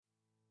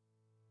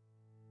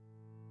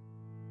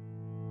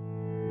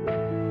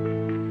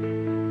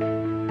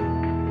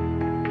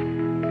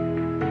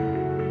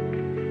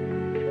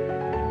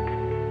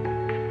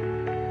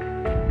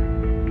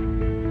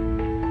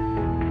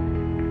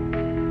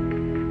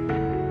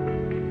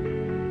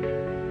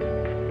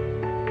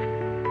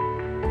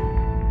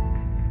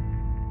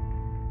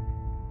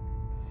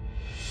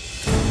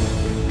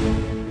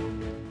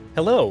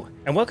Hello,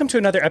 and welcome to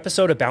another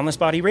episode of Boundless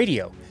Body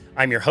Radio.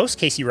 I'm your host,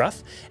 Casey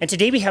Ruff, and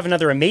today we have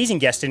another amazing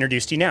guest to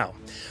introduce to you now.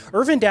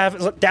 Irvin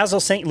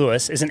Dazl St.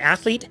 Louis is an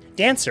athlete,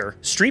 dancer,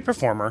 street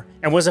performer,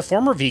 and was a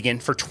former vegan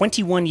for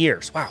 21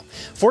 years. Wow.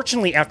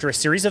 Fortunately, after a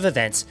series of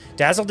events,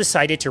 Dazl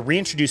decided to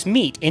reintroduce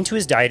meat into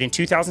his diet in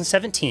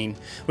 2017,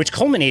 which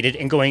culminated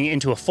in going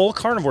into a full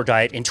carnivore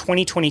diet in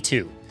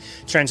 2022.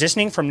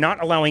 Transitioning from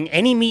not allowing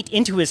any meat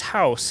into his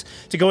house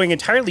to going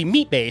entirely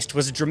meat-based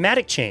was a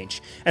dramatic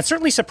change, and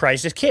certainly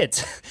surprised his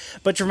kids.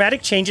 But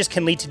dramatic changes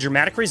can lead to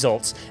dramatic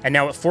results, and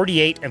now at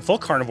 48 and full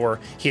carnivore,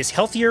 he is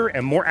healthier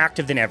and more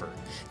active than ever.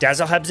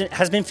 Dazl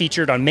has been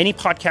featured on many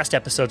podcast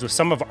episodes with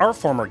some of our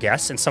former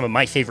guests and some of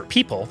my favorite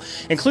people,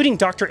 including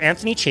Dr.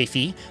 Anthony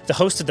Chaffee, the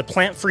host of the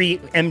Plant-Free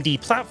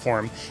MD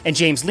platform, and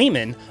James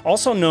Lehman,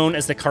 also known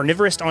as the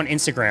Carnivorist on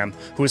Instagram,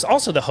 who is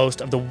also the host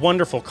of the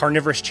wonderful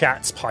Carnivorous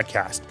Chats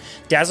podcast.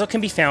 Dazl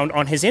can be found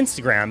on his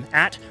Instagram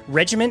at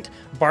Regiment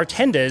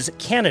Bartendas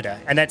Canada,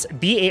 and that's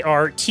BARTENDAS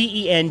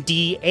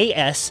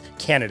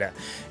Canada.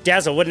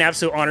 Dazl, what an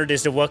absolute honor it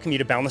is to welcome you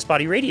to Boundless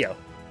Body Radio.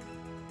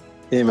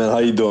 Hey man, how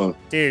you doing?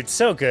 Dude,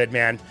 so good,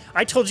 man.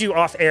 I told you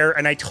off air,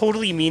 and I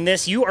totally mean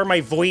this. You are my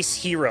voice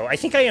hero. I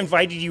think I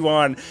invited you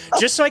on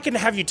just so I can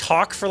have you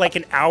talk for like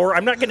an hour.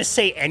 I'm not going to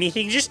say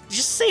anything. Just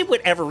say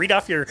whatever. Read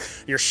off your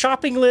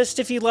shopping list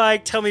if you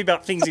like. Tell me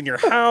about things in your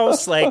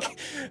house. Like,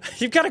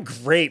 you've got a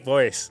great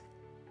voice.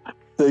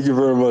 Thank you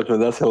very much, man.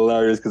 That's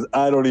hilarious because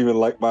I don't even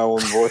like my own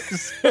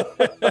voice.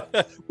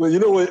 Well, you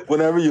know what?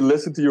 Whenever you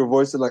listen to your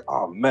voice, you're like,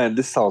 "Oh man,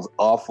 this sounds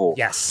awful."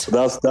 Yes,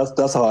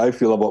 that's how I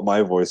feel about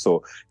my voice.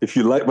 So if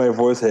you like my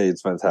voice, hey,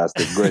 it's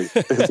fantastic, great.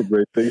 It's a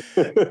great thing.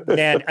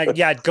 Man,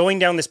 yeah, going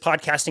down this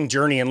podcasting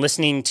journey and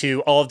listening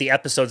to all of the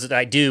episodes that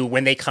I do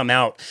when they come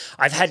out,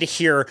 I've had to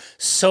hear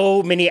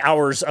so many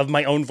hours of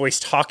my own voice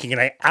talking, and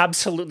I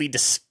absolutely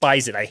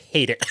despise it. I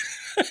hate it.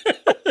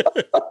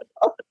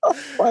 Oh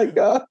my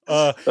God.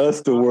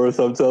 That's the worst,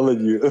 I'm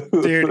telling you.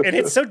 Dude, and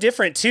it's so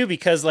different too,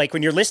 because like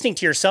when you're listening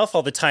to yourself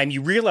all the time,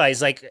 you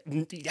realize like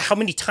how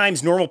many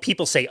times normal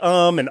people say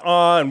and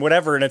ah and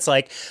whatever, and it's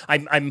like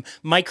I'm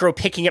micro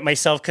picking at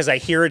myself because I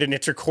hear it and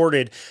it's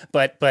recorded.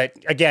 But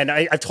again,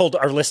 I've told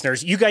our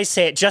listeners, you guys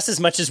say it just as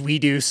much as we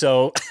do,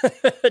 so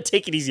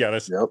take it easy on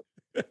us.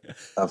 Yep.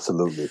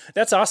 Absolutely.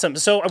 That's awesome.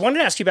 So I wanted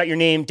to ask you about your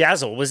name,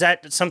 Dazl. Was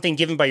that something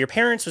given by your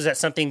parents? Was that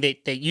something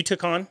that you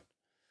took on?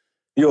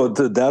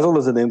 The Dazl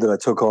is a name that I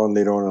took on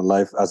later on in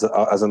life as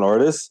an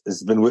artist.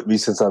 It's been with me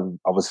since I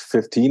was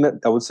 15,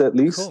 I would say at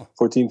least, cool.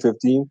 14,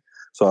 15.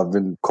 So I've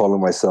been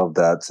calling myself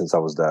that since I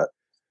was that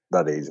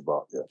age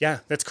about. Yeah,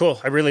 that's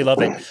cool. I really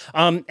love it.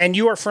 And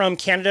you are from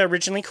Canada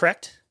originally,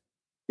 correct?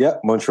 Yeah,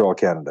 Montreal,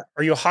 Canada.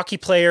 Are you a hockey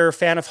player,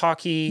 fan of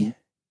hockey?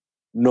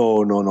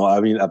 No. I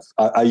mean,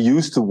 I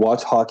used to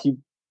watch hockey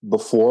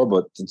before,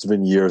 but it's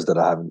been years that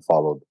I haven't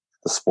followed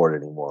the sport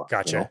anymore.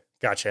 Gotcha. You know?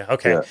 Gotcha.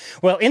 Okay. Yeah.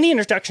 Well, in the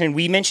introduction,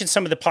 we mentioned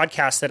some of the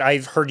podcasts that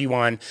I've heard you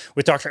on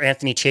with Dr.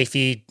 Anthony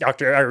Chaffee,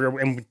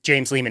 and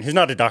James Lehman, who's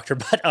not a doctor,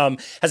 but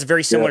has a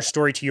very similar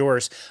story to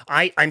yours.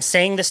 I'm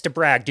saying this to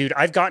brag, dude.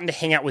 I've gotten to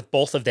hang out with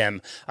both of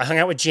them. I hung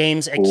out with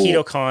James at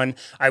KetoCon.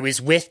 I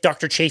was with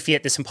Dr. Chaffee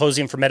at the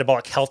Symposium for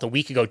Metabolic Health a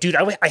week ago. Dude,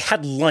 I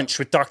had lunch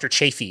with Dr.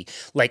 Chaffee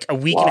like a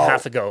week and a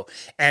half ago.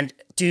 And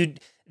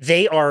dude,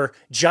 they are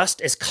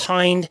just as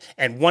kind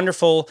and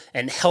wonderful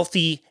and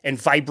healthy and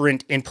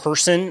vibrant in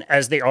person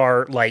as they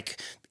are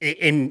like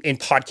in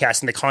podcasts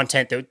and the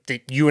content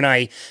that you and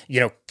I,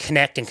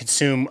 connect and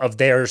consume of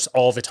theirs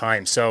all the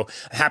time. So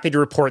I'm happy to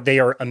report they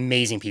are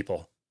amazing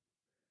people.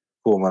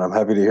 Cool, man. I'm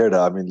happy to hear that.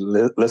 I mean,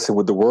 listen,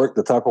 with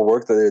the type of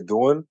work that they're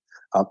doing,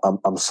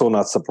 I'm so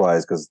not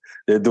surprised because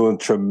they're doing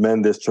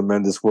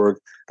tremendous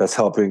work that's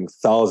helping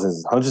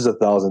thousands, hundreds of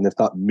thousands, if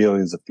not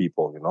millions of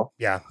people,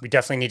 Yeah, we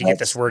definitely need to get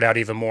this word out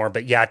even more.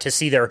 But yeah, to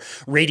see their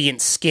radiant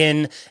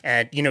skin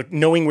and,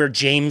 knowing where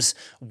James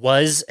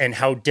was and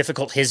how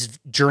difficult his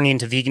journey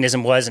into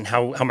veganism was and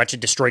how much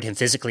it destroyed him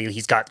physically.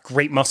 He's got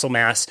great muscle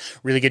mass,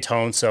 really good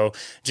tone. So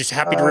just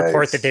happy to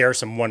report that they are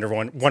some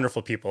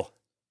wonderful people.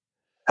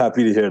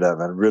 Happy to hear that,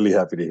 man. Really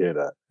happy to hear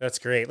that. That's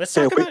great.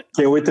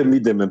 Can't wait to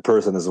meet them in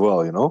person as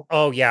well,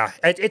 Oh, yeah.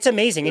 It's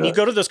amazing. And you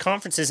go to those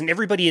conferences and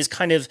everybody is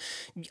kind of,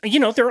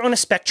 they're on a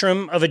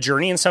spectrum of a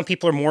journey and some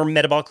people are more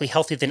metabolically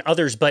healthy than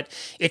others, but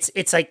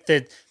it's like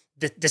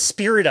the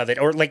spirit of it,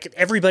 or like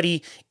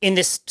everybody in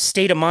this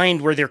state of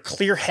mind where they're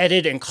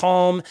clear-headed and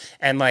calm,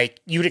 and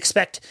like you would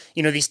expect,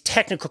 these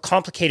technical,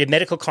 complicated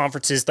medical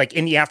conferences, like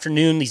in the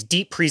afternoon, these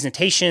deep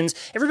presentations,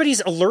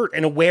 everybody's alert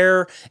and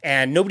aware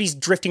and nobody's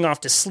drifting off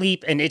to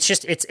sleep. And it's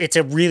just, it's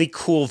a really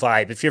cool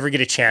vibe. If you ever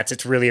get a chance,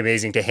 it's really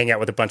amazing to hang out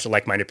with a bunch of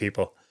like-minded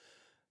people.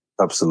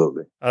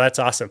 Absolutely. Oh, that's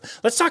awesome.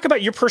 Let's talk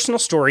about your personal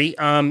story.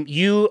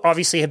 You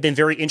obviously have been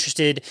very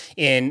interested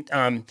in,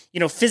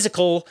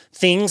 physical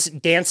things,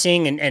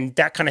 dancing and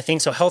that kind of thing.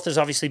 So health has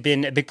obviously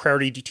been a big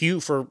priority to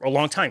you for a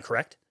long time,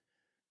 correct?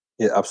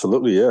 Yeah,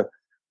 absolutely. Yeah.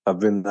 I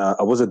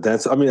was a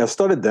dancer. I mean, I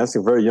started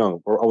dancing very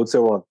young, or I would say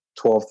around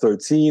 12,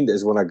 13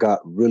 is when I got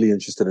really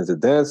interested into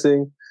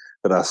dancing,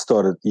 that I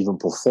started even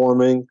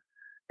performing.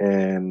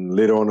 And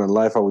later on in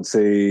life, I would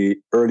say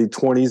early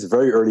 20s,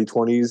 very early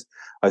 20s,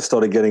 I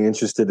started getting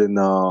interested in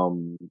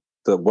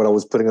what I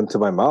was putting into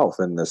my mouth.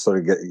 And I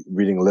started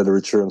reading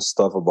literature and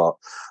stuff about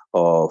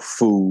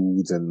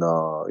foods and,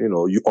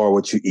 you are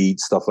what you eat,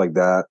 stuff like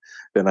that.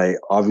 Then I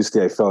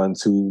fell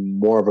into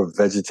more of a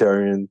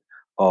vegetarian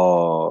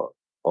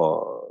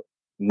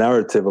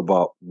narrative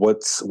about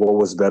what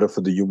was better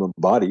for the human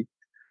body.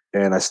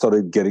 And I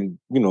started getting,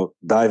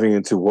 diving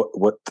into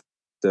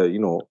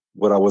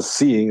what I was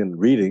seeing and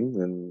reading.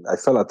 And I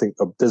think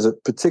there's a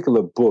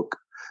particular book,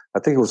 I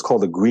think it was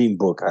called the Green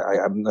Book.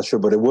 I'm not sure,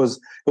 but it was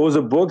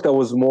a book that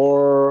was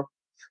more,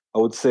 I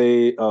would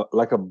say,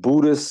 like a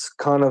Buddhist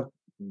kind of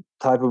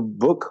type of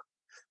book.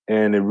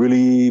 And it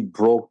really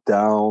broke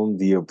down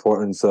the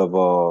importance of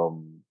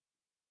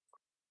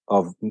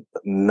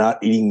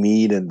not eating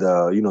meat and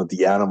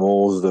the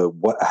animals,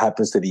 what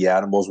happens to the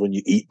animals when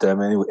you eat them.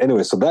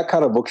 Anyway, so that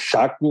kind of book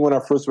shocked me when I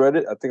first read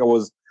it.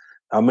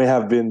 I may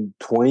have been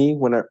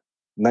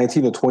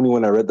 19 or 20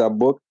 when I read that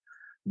book.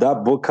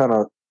 That book kind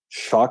of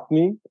shocked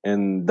me,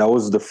 and that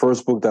was the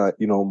first book that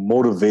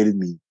motivated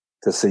me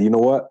to say, you know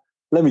what,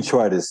 let me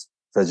try this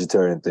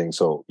vegetarian thing.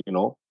 So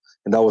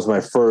and that was my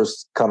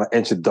first kind of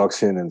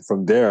introduction. And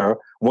from there,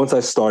 once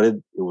I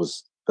started, it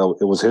was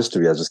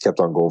history. I just kept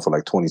on going for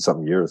like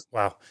 20-something years.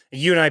 Wow.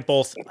 You and I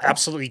both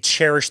absolutely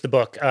cherish the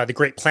book, The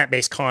Great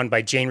Plant-Based Con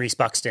by Jane Reese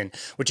Buxton,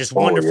 which is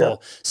wonderful. Oh,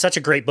 yeah. Such a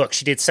great book.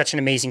 She did such an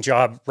amazing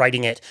job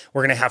writing it.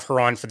 We're going to have her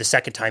on for the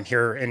second time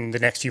here in the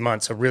next few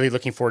months. So really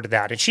looking forward to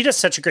that. And she does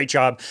such a great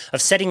job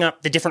of setting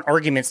up the different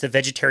arguments that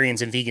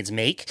vegetarians and vegans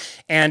make.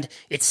 And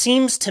it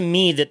seems to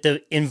me that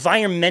the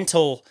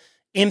environmental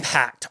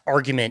impact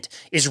argument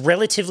is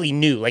relatively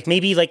new, like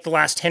maybe like the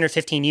last 10 or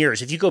 15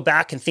 years. If you go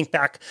back and think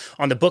back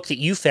on the book that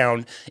you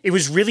found, it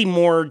was really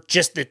more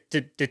just the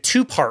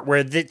two part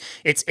where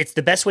it's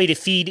the best way to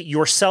feed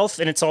yourself,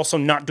 and it's also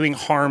not doing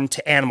harm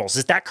to animals.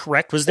 Is that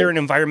correct? Was there an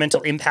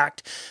environmental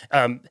impact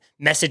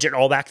message at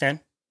all back then?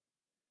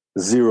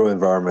 Zero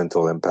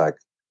environmental impact.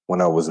 When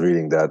I was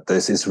reading that,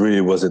 it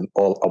really wasn't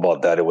all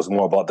about that. It was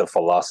more about the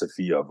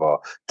philosophy of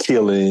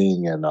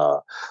killing and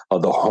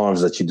of the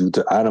harms that you do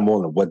to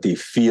animals and what they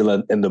feel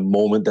in the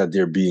moment that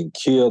they're being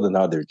killed and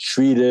how they're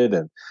treated.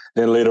 And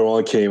then later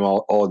on came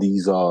all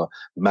these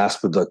mass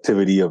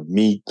productivity of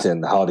meat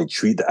and how they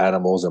treat the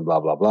animals and blah,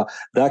 blah, blah.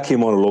 That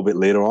came on a little bit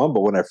later on.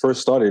 But when I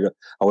first started,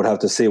 I would have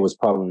to say it was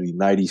probably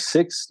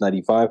 96,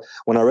 95.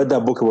 When I read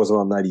that book, it was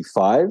around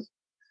 95.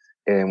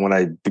 And when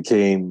I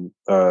became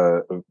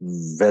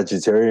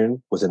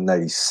vegetarian was in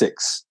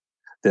 96.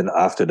 Then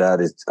after that,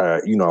 I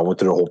went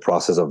through the whole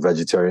process of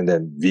vegetarian,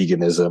 then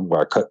veganism,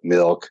 where I cut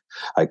milk,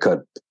 I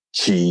cut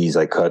cheese,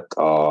 I cut,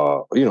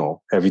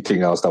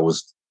 everything else that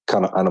was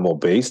kind of animal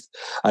based.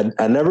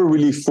 I never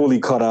really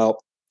fully cut out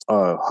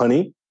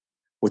honey,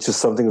 which is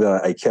something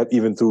that I kept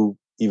even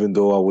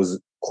though I was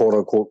quote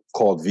unquote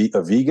called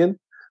a vegan,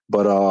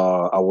 but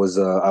I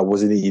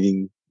wasn't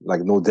eating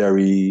like no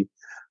dairy,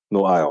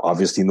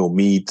 obviously no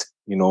meat,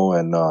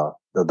 and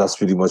that's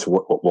pretty much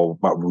what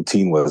my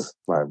routine was,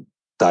 my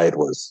diet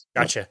was.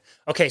 Gotcha.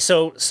 Okay,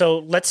 so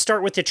let's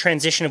start with the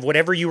transition of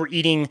whatever you were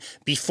eating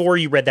before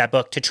you read that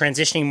book to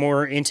transitioning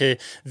more into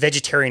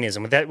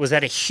vegetarianism. Was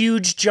that a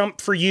huge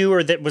jump for you,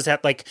 or was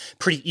that like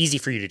pretty easy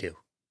for you to do?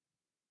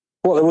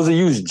 Well, it was a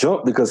huge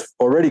jump because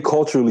already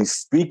culturally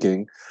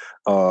speaking,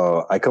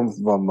 I come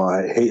from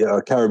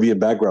a Caribbean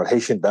background,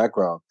 Haitian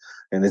background,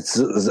 and there's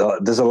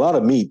a lot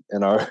of meat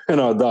in our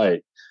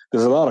diet.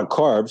 There's a lot of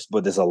carbs,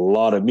 but there's a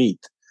lot of meat.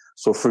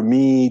 So for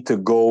me to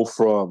go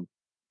from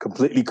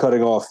completely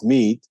cutting off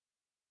meat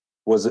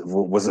was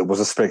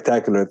a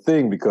spectacular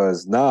thing,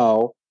 because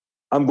now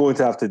I'm going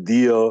to have to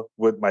deal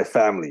with my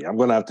family. I'm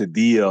going to have to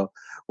deal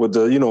with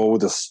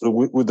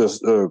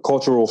the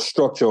cultural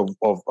structure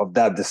of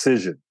that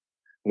decision.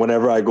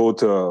 Whenever I go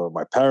to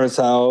my parents'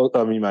 house,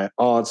 my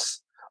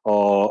aunts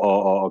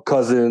or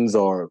cousins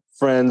or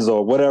friends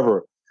or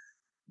whatever,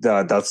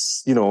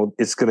 that's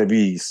it's going to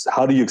be,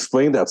 how do you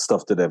explain that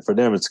stuff to them? For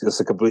them, it's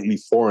a completely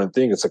foreign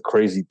thing. It's a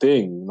crazy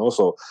thing,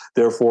 so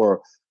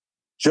therefore,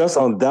 just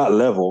on that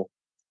level,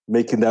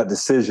 making that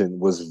decision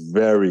was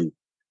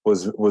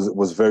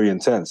very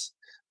intense.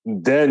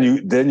 Then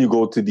you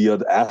go to the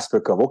other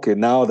aspect of, okay,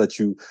 now that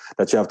you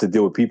have to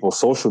deal with people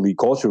socially,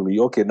 culturally,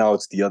 okay, now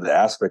it's the other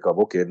aspect of,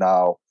 okay,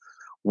 now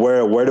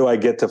where do I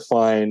get to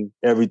find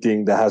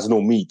everything that has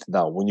no meat?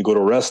 Now, when you go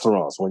to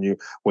restaurants, when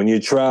you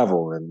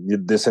travel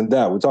and this and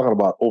that, we're talking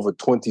about over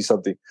 20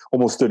 something,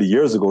 almost 30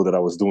 years ago that I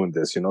was doing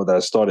this, that I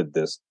started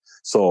this.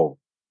 So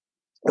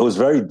it was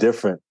very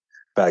different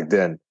back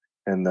then.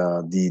 And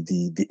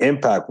the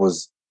impact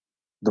was,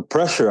 the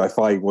pressure I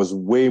find was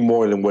way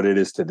more than what it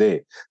is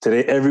today.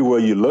 Today, everywhere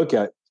you look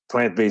at,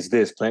 plant-based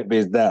this,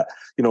 plant-based that,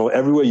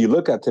 everywhere you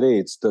look at today,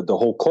 it's the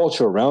whole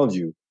culture around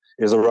you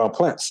is around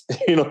plants.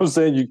 You know what I'm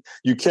saying?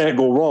 You can't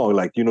go wrong.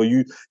 Like,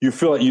 you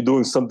feel like you're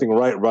doing something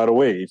right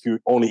away if you're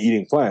only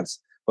eating plants.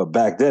 But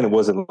back then it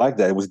wasn't like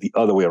that. It was the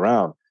other way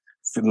around.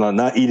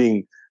 Not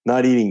eating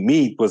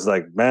meat was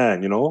like,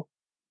 man, it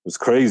was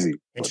crazy.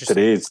 But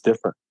today it's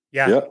different.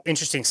 Yeah,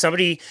 interesting.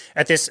 Somebody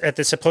at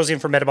the Symposium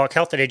for Metabolic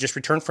Health that I just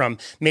returned from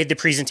made the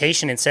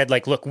presentation and said,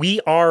 like, look, we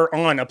are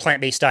on a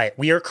plant-based diet.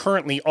 We are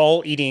currently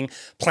all eating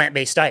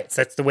plant-based diets.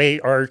 That's the way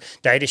our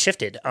diet is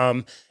shifted.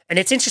 And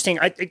it's interesting.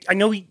 I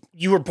know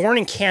you were born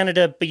in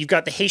Canada, but you've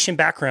got the Haitian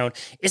background.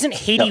 Isn't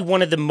Haiti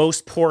one of the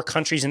most poor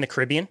countries in the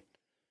Caribbean?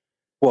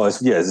 Well, it's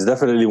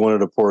definitely one of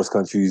the poorest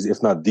countries,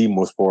 if not the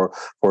most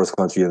poorest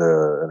country in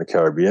the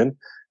Caribbean.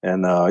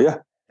 And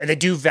And they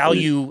do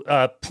value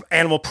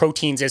animal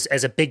proteins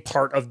as a big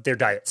part of their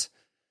diets.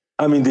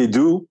 I mean, they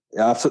do.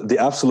 They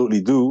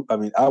absolutely do. I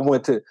mean,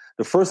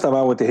 the first time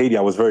I went to Haiti,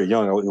 I was very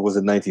young. It was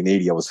in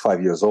 1980. I was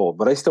 5 years old,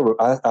 but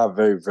I have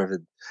very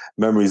vivid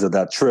memories of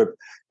that trip.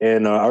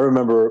 And I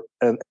remember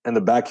in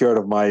the backyard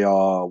of my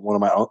one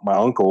of my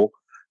uncle,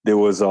 there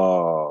was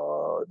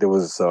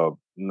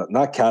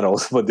not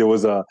cattle, but there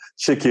was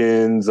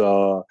chickens,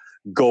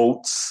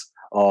 goats,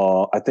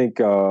 I think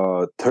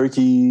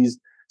turkeys,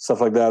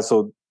 stuff like that.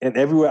 So, and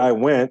everywhere I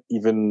went,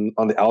 even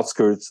on the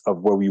outskirts of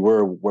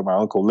where my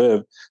uncle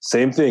lived,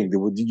 same thing. There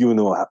would,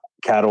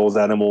 cattle,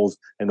 animals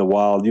in the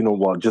wild,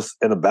 just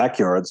in the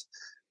backyards.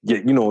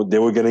 They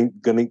were gonna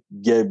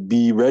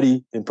be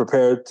ready and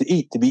prepared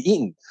to be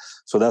eaten.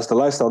 So that's the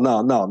lifestyle.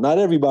 Now, not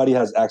everybody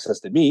has access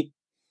to meat.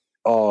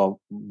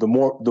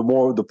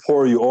 The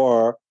poorer you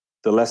are,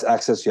 the less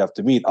access you have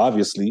to meat.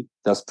 Obviously,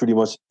 that's pretty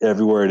much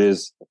everywhere it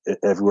is,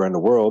 everywhere in the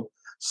world.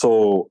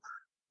 So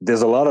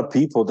there's a lot of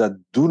people that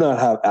do not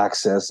have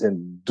access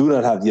and do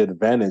not have the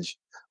advantage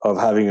of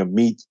having a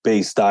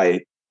meat-based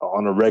diet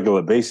on a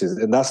regular basis.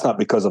 And that's not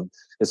because of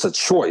it's a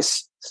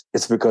choice.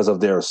 It's because of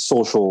their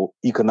social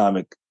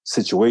economic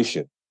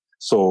situation.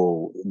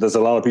 So there's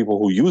a lot of people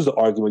who use the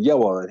argument,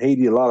 well, in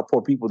Haiti, a lot of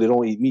poor people, they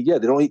don't eat meat. Yeah,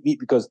 they don't eat meat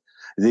because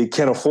they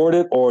can't afford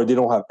it or they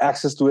don't have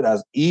access to it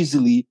as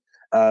easily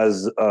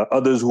as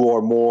others who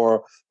are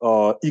more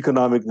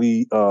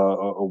economically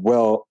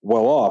well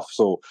off.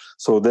 So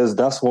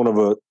that's one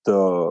of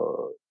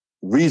the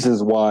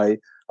reasons why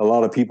a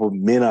lot of people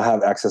may not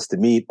have access to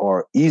meat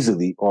or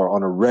easily or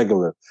on a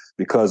regular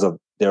because of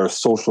their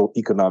social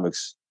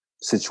economics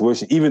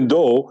situation. Even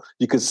though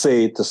you could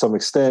say to some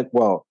extent,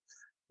 well,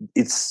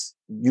 it's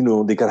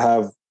they could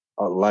have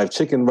a live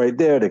chicken right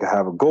there, they could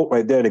have a goat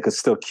right there, they could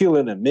still kill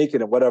it and make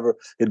it and whatever.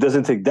 It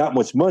doesn't take that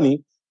much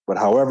money, but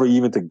however,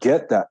 even to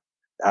get that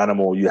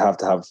animal, you have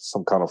to have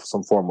some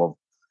form of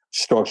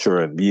structure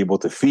and be able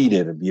to feed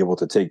it and be able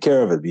to take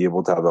care of it, be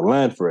able to have the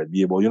land for it,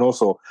 be able,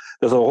 so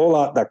there's a whole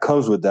lot that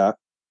comes with that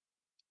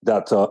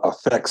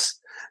affects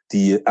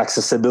the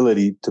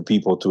accessibility to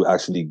people to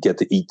actually get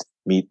to eat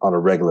meat on a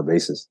regular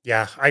basis.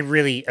 Yeah, I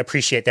really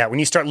appreciate that. When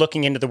you start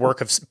looking into the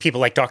work of people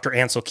like Dr.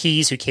 Ansel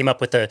Keys, who came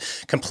up with a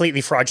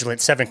completely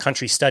fraudulent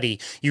 7-country study,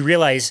 you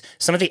realize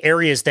some of the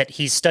areas that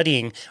he's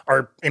studying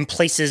are in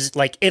places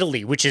like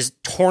Italy, which is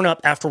torn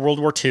up after World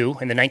War II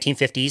in the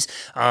 1950s.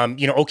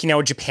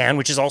 Okinawa, Japan,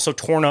 which is also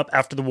torn up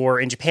after the war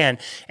in Japan.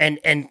 And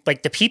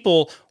like the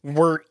people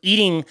were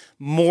eating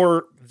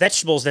more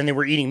vegetables than they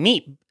were eating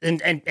meat.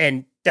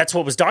 And that's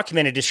what was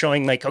documented, is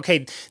showing like,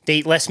 okay, they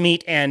eat less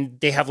meat and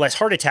they have less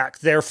heart attack.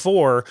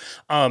 Therefore,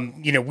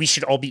 we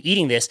should all be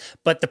eating this.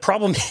 But the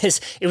problem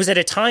is it was at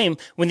a time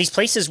when these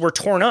places were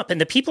torn up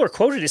and the people are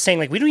quoted as saying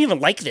like, we don't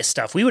even like this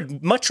stuff. We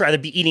would much rather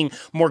be eating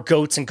more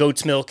goats and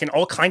goat's milk and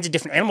all kinds of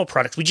different animal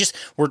products.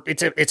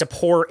 It's a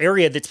poor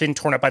area that's been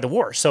torn up by the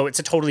war. So it's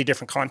a totally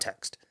different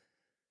context.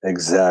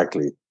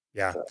 Exactly.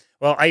 Yeah.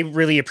 Well, I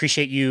really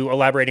appreciate you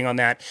elaborating on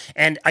that.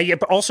 And I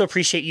also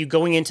appreciate you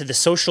going into the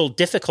social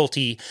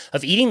difficulty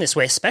of eating this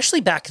way,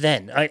 especially back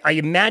then. I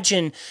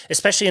imagine,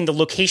 especially in the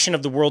location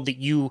of the world that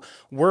you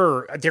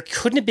were, there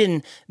couldn't have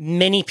been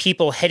many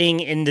people heading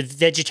in the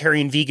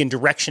vegetarian vegan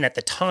direction at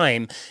the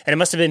time. And it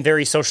must have been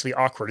very socially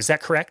awkward. Is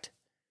that correct?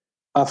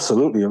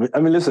 Absolutely.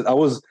 I mean, listen, I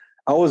was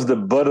the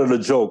butt of the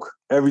joke.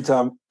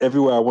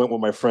 Everywhere I went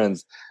with my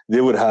friends, they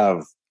would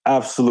have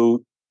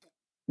absolute,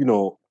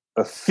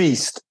 a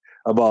feast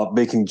about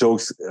making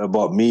jokes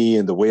about me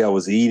and the way I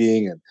was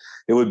eating, and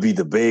it would be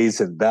debates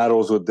and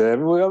battles with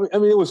them. I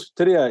mean,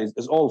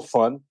 it's all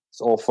fun.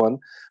 It's all fun,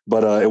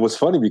 but it was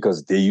funny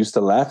because they used to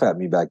laugh at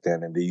me back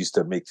then, and they used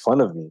to make fun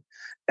of me.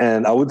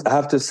 And I would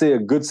have to say a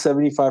good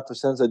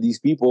 75% of these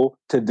people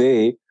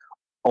today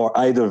are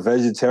either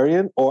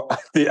vegetarian or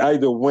they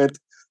either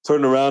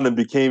turned around and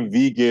became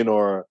vegan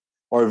or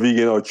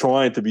vegan or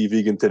trying to be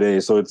vegan today.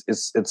 So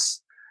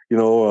it's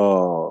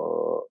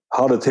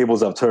how the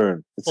tables have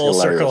turned. It's full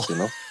hilarious,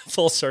 circle.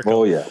 Full circle.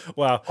 Oh yeah.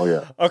 Wow. Oh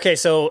yeah. Okay,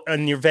 so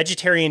on your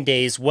vegetarian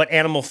days, what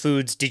animal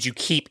foods did you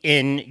keep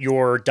in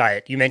your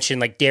diet? You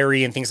mentioned like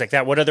dairy and things like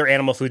that. What other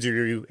animal foods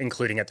are you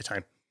including at the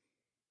time?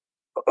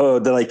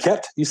 That I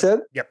kept, you said?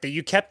 Yep, that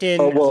you kept in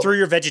through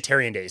your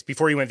vegetarian days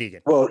before you went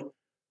vegan. Well,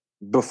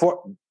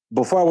 before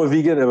I went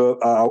vegan,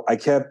 I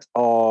kept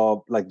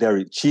like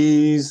dairy,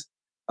 cheese.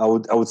 I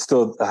would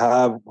still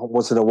have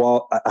once in a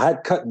while. I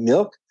had cut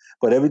milk,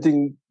 but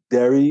everything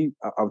dairy,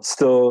 I would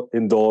still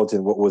indulge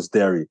in what was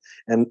dairy,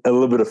 and a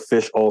little bit of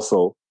fish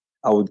also.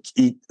 I would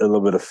eat a little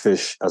bit of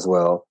fish as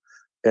well.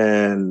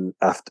 And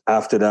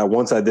after that,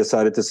 once I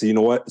decided to say, you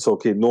know what, it's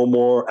okay, no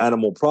more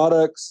animal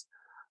products.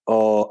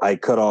 I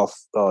cut off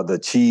the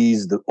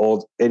cheese,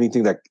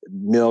 anything like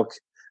milk,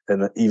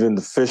 and even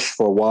the fish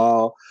for a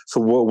while. So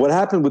what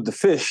happened with the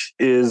fish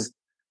is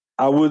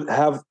I would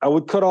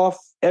cut off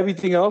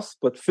everything else,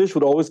 but fish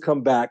would always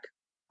come back.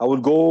 I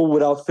would go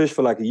without fish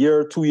for like a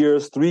year, 2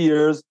 years, 3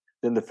 years.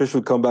 Then the fish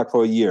would come back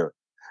for a year.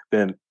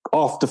 Then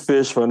off the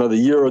fish for another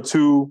year or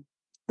two.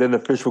 Then the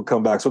fish would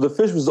come back. So the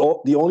fish was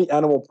the only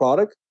animal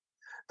product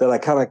that I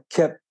kind of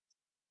kept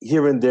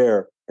here and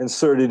there,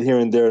 inserted here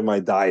and there in my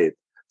diet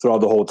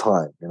throughout the whole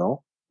time, you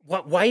know?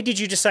 Why did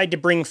you decide to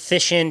bring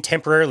fish in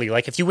temporarily?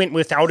 Like, if you went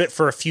without it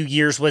for a few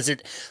years, was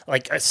it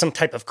like some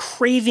type of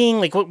craving?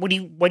 Like, what do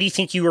you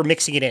think you were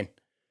mixing it in?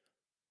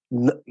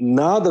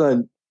 Now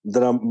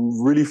that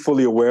I'm really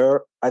fully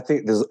aware, I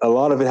think there's a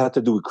lot of it had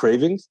to do with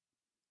cravings.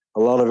 A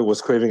lot of it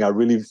was craving. I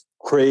really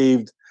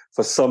craved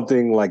for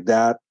something like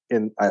that,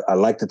 and I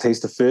like the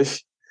taste of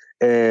fish.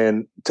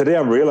 And today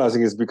I'm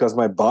realizing it's because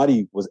my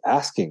body was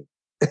asking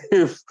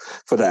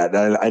for that.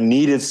 I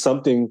needed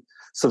something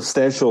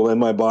substantial in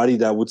my body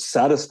that would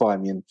satisfy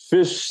me, and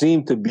fish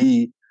seemed to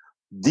be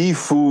the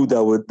food that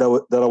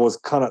I was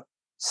kind of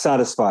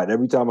satisfied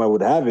every time I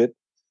would have it.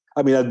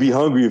 I mean, I'd be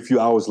hungry a few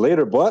hours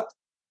later, but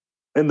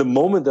in the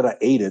moment that I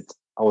ate it,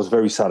 I was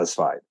very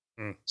satisfied.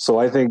 Mm. So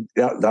I think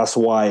that's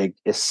why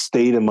it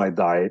stayed in my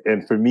diet.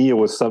 And for me, it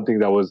was something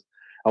that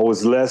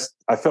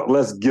I felt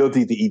less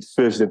guilty to eat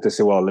fish than to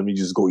say, well, let me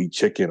just go eat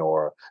chicken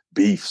or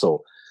beef.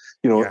 So,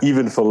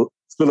 even for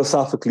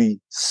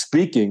philosophically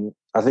speaking,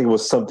 I think it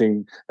was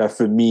something that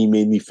for me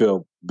made me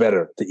feel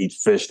better to eat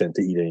fish than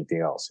to eat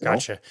anything else.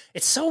 Gotcha.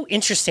 It's so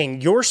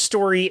interesting. Your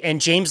story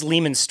and James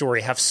Lehman's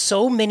story have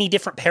so many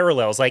different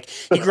parallels. Like,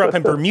 he grew up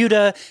in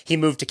Bermuda, he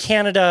moved to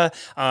Canada,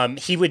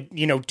 he would,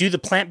 do the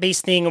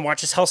plant-based thing and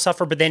watch his health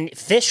suffer, but then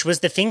fish was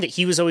the thing that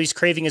he was always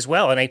craving as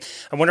well. And I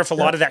wonder if a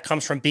lot of that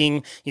comes from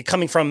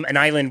coming from an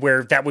island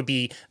where that would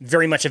be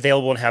very much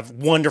available and have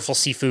wonderful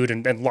seafood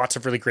and lots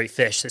of really great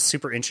fish. That's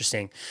super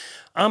interesting.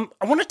 I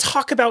want to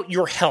talk about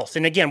your health.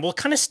 And again, we'll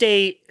kind of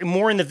stay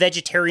more in the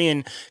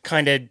vegetarian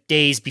kind of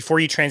days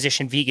before you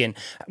transition vegan.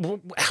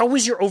 How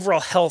was your overall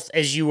health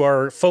as you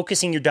are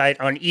focusing your diet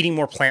on eating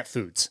more plant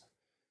foods?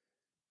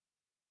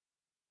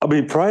 I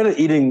mean, prior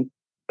to eating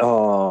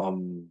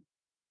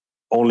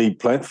only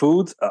plant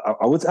foods,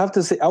 I would have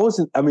to say I was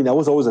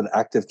always an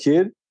active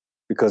kid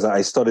because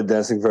I started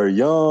dancing very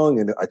young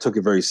and I took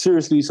it very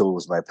seriously. So it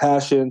was my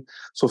passion.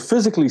 So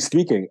physically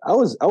speaking, I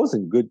was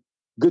in good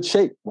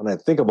shape. When I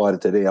think about it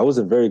today, I was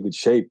in very good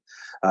shape.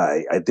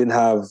 I didn't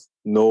have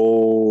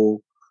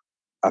no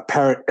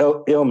apparent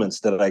ailments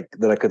that I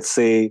could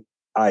say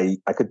I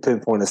could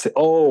pinpoint and say,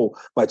 oh,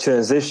 my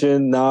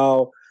transition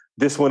now,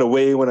 this went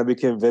away when I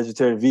became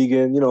vegetarian,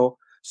 vegan,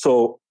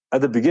 So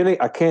at the beginning,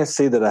 I can't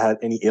say that I had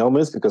any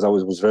ailments because I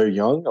was very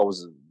young. I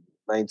was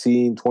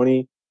 19,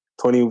 20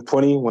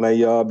 when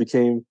I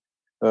became,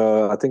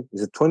 I think,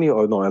 is it 20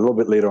 or no, a little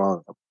bit later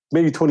on,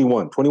 maybe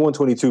 21,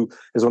 22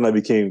 is when I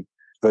became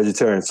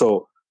vegetarian.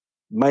 So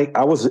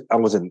I was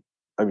in,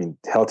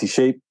 healthy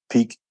shape,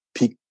 peak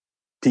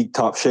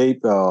top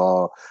shape,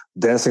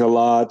 dancing a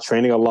lot,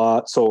 training a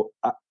lot. So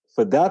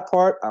for that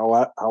part, I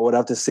would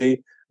have to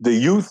say the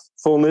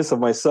youthfulness of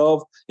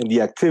myself and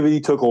the activity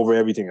took over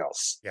everything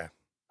else. Yeah.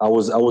 I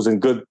was in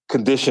good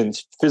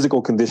conditions,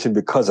 physical condition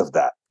because of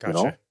that.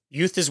 Gotcha.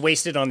 Youth is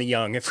wasted on the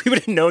young. If we would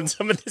have known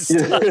some of this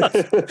stuff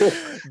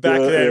back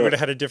then, we would have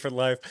had a different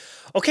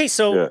life. Okay,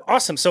 so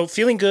awesome. So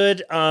feeling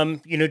good,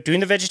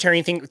 doing the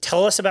vegetarian thing.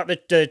 Tell us about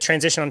the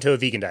transition onto a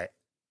vegan diet.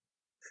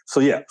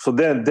 So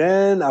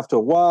then after a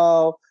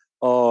while,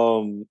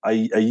 I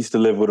used to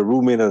live with a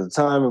roommate at the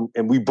time,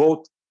 and we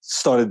both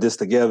started this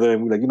together.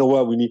 And we're like, you know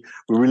what, we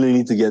really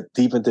need to get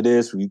deep into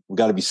this. We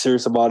got to be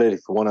serious about it if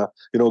we want to,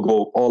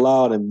 go all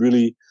out and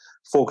really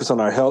focus on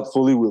our health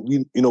fully.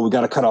 We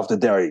got to cut off the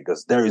dairy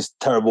because dairy is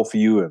terrible for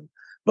you and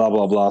blah,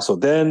 blah, blah. So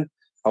then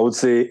I would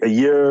say a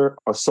year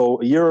or so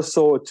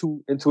or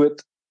two into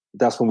it,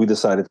 that's when we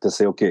decided to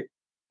say, okay,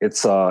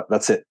 it's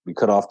that's it. We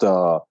cut off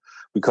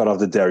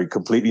the dairy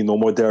completely. No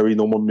more dairy,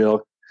 no more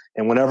milk.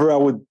 And whenever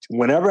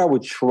I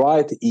would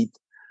try to eat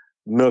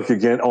milk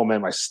again, oh man,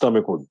 my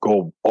stomach would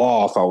go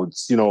off. I would,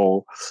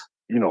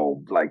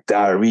 like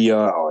diarrhea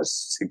or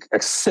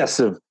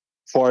excessive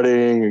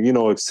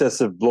farting,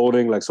 excessive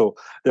bloating. Like, so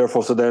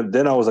therefore,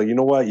 then I was like, you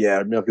know what?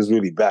 Yeah, milk is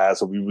really bad.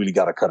 So we really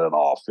got to cut it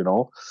off,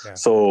 Yeah.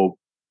 So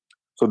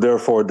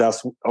therefore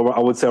that's, I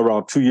would say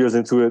around 2 years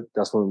into it,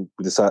 that's when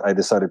I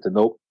decided to,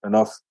 nope,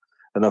 enough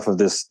of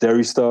this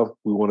dairy stuff.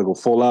 We want to go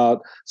full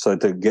out. So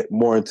to get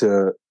more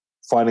into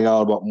finding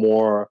out about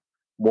more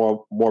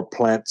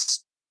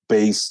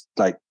plants-based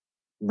like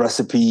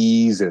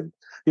recipes. And,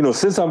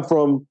 since I'm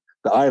from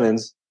the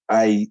islands,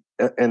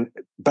 and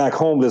back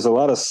home, there's a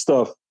lot of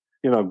stuff,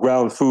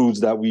 ground foods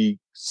that we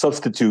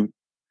substitute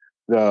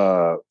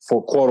for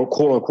quote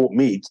unquote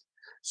meat.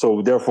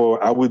 So therefore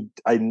I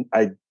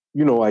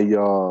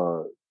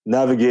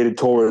navigated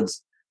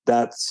towards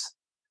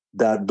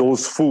that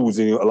those foods,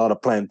 a lot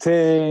of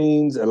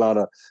plantains, a lot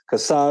of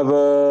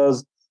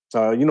cassavas,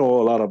 a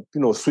lot of,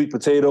 sweet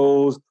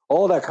potatoes,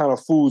 all that kind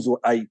of foods.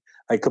 I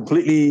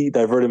completely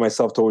diverted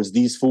myself towards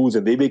these foods,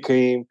 and they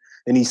became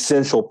an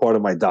essential part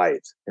of my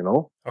diet,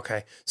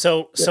 Okay.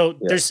 So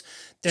Yeah.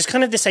 there's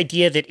kind of this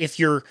idea that if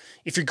you're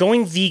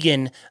going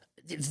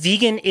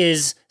vegan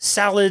is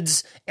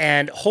salads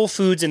and whole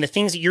foods and the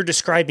things that you're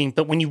describing.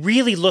 But when you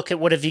really look at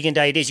what a vegan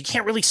diet is, you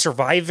can't really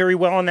survive very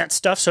well on that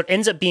stuff. So it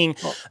ends up being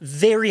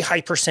very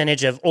high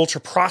percentage of ultra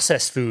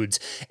processed foods.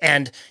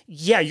 And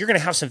yeah, you're going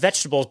to have some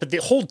vegetables, but the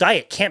whole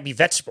diet can't be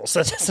vegetables.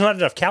 So that's not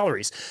enough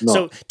calories. No,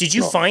 so did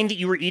you find that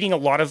you were eating a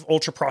lot of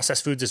ultra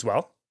processed foods as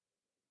well?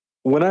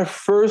 When I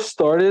first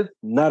started,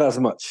 not as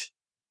much,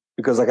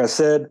 because like I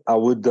said, I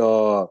would,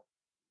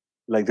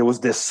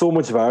 there's so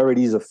much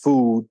varieties of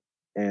food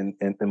and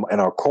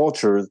our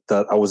culture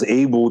that I was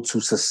able to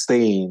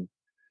sustain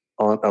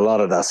on a lot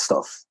of that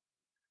stuff.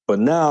 But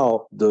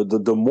now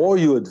the more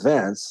you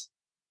advance,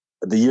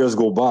 the years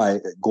go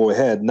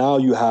ahead. Now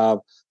you have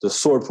the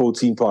soy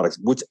protein products,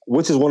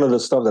 which is one of the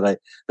stuff that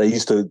I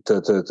used to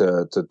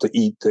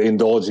eat, to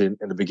indulge in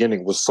the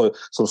beginning, was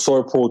some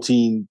soy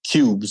protein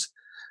cubes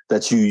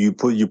that you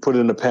put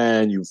in a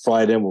pan, you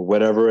fry them or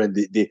whatever, and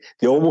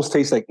they almost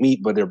taste like meat,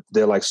 but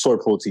they're like soy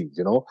proteins,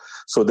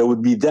 So there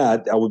would be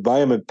that. I would buy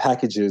them in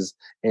packages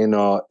in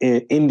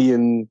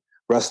Indian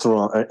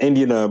restaurant,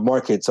 Indian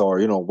markets,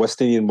 or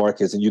West Indian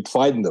markets, and you'd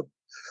find them.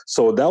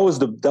 So that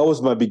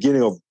was my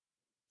beginning of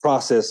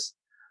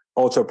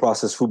ultra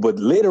processed food. But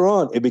later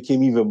on, it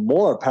became even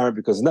more apparent,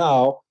 because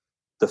now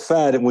the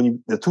fad,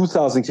 when the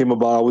 2000 came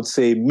about, I would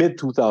say mid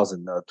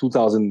 2000,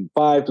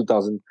 2005,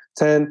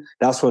 2010,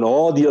 that's when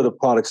all the other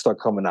products start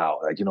coming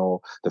out. Like,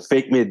 the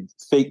fake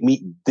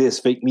meat this,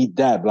 fake meat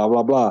that, blah,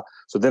 blah, blah.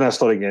 So then I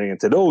started getting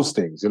into those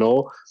things,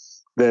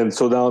 Then,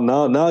 so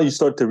now you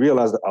start to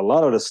realize that a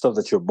lot of the stuff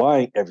that you're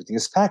buying, everything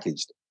is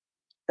packaged.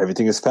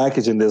 Everything is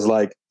packaged, and there's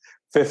like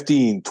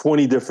 15,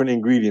 20 different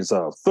ingredients,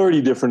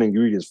 30 different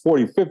ingredients,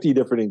 40, 50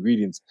 different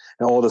ingredients,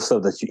 and all the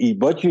stuff that you eat.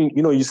 But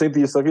you say to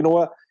yourself, you know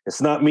what?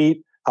 It's not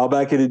meat. How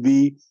bad could it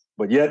be?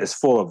 But yet it's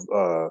full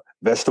of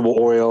vegetable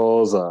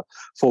oils,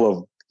 full of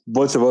a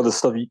bunch of other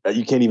stuff that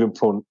you can't even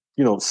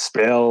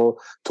spell: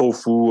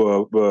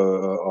 tofu,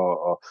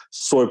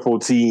 soy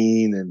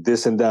protein, and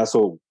this and that.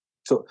 So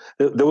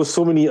there was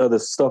so many other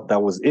stuff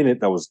that was in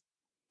it that was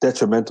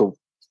detrimental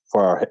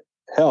for our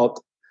health,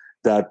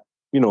 that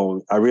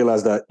I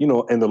realized that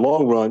in the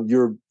long run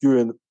you're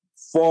in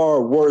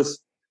far worse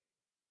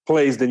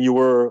place than you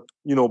were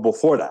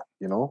before that.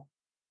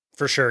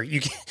 For sure.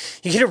 You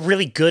get a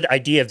really good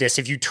idea of this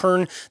if you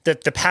turn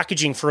the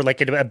packaging for like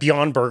a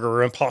Beyond Burger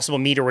or Impossible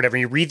Meat or whatever,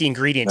 and you read the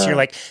ingredients, you're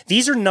like,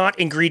 these are not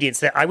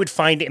ingredients that I would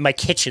find in my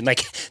kitchen.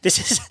 Like,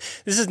 this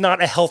is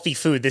not a healthy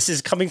food. This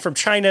is coming from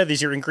China.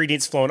 These are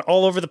ingredients flowing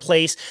all over the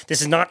place.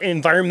 This is not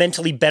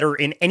environmentally better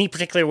in any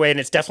particular way, and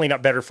it's definitely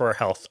not better for our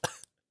health.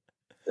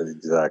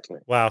 Exactly.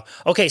 Wow.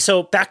 Okay,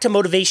 so back to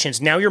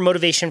motivations. Now your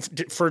motivation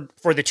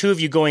for the two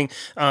of you going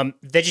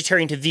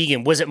vegetarian to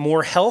vegan, was it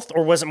more health,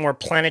 or was it more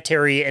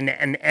planetary and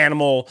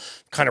animal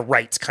kind of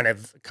rights kind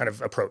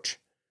of approach?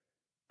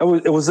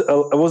 It was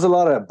a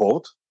lot of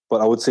both,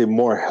 but I would say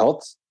more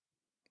health,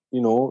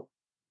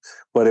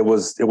 but it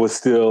was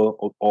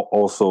still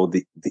also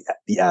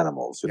the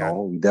animals,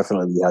 We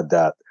definitely had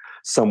that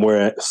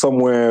somewhere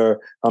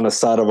on the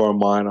side of our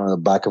mind, on the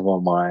back of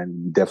our mind.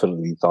 We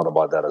definitely thought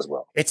about that as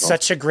well. It's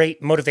such a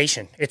great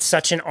motivation. It's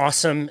such an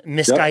awesome,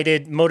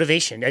 misguided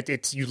motivation.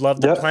 It's you love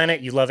the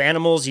planet, you love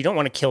animals, you don't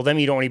want to kill them,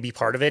 you don't want to be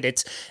part of it.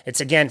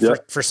 It's again,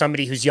 for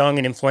somebody who's young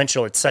and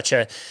influential, it's such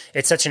an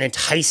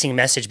enticing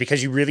message,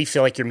 because you really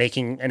feel like you're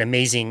making an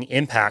amazing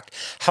impact.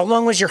 How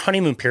long was your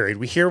honeymoon period?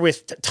 We hear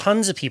with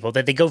tons of people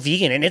that they go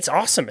vegan, and it's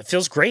awesome. It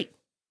feels great.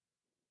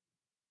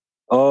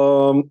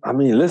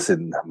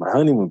 Listen, my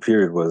honeymoon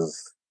period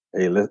was,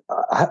 you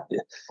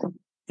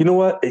know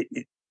what?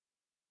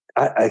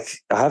 I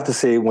have to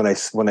say, when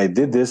I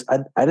did this,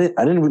 I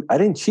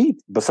didn't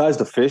cheat. Besides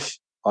the fish,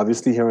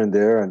 obviously here and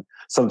there, and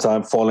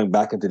sometimes falling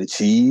back into the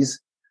cheese.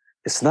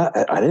 It's not.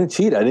 I didn't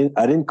cheat. I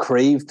didn't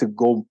crave to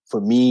go for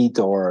meat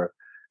or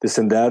this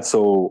and that.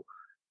 So,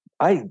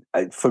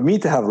 for me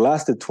to have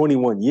lasted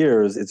 21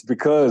 years, it's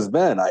because,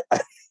 man,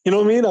 you know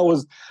what I mean?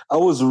 I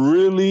was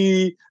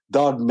really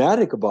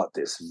dogmatic about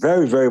this,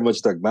 very, very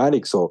much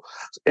dogmatic. So,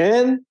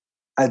 and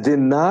I did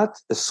not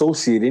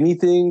associate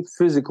anything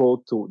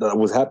physical that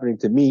was happening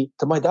to me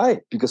to my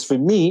diet, because for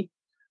me,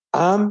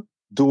 I'm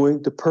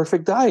doing the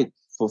perfect diet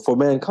for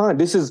mankind.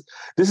 This is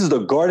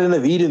the Garden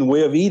of Eden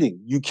way of eating.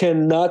 You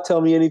cannot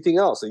tell me anything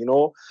else.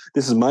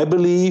 This is my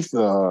belief.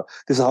 This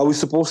is how we're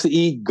supposed to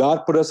eat.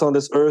 God put us on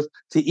this earth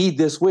to eat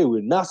this way.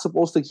 We're not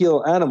supposed to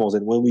kill animals,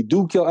 and when we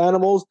do kill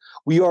animals,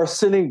 we are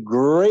sinning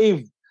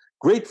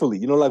gratefully.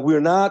 Like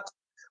we're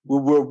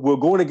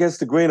going against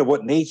the grain of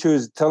what nature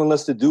is telling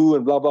us to do,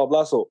 and blah blah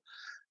blah. So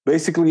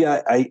basically,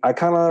 I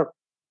kind of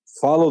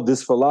followed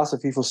this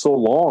philosophy for so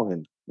long,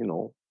 and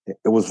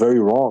It was very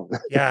wrong.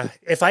 Yeah.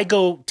 If I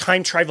go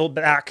time travel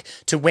back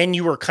to when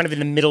you were kind of in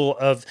the middle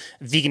of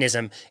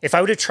veganism, if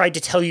I would have tried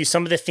to tell you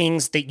some of the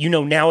things that you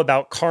know now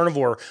about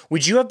carnivore,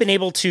 would you have been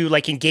able to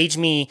like engage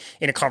me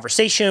in a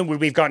conversation? Would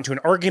we have gotten to an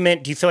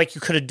argument? Do you feel like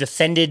you could have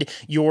defended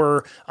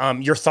your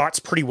thoughts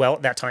pretty well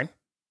at that time?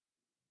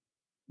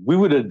 We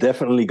would have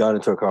definitely got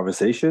into a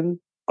conversation.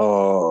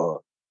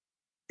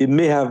 It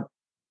may have,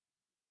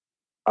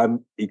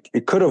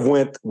 it could have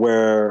went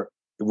where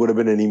it would have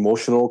been an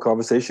emotional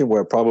conversation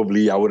where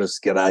probably I would have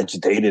get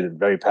agitated and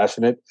very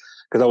passionate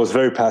because I was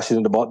very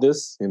passionate about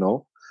this, you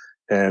know.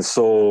 And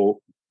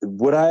so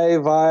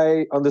have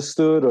I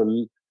understood or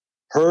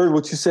heard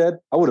what you said?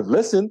 I would have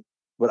listened,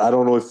 but I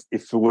don't know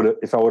if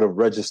I would have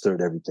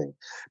registered everything.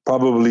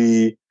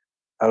 Probably,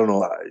 I don't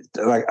know.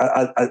 Like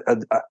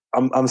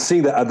I'm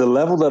seeing that at the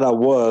level that I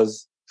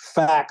was,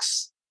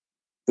 facts.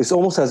 It's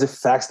almost as if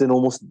facts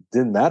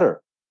didn't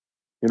matter.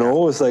 You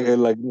know, it's like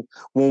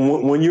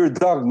when you're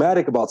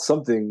dogmatic about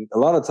something, a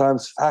lot of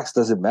times facts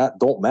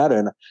don't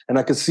matter, and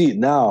I can see it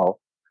now.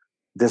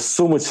 There's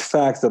so much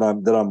facts that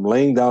I'm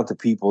laying down to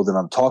people, that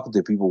I'm talking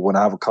to people when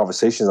I have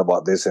conversations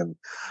about this, and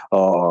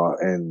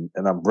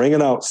I'm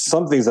bringing out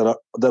some things that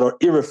are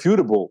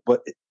irrefutable,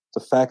 but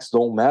the facts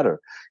don't matter.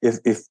 If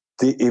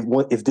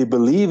they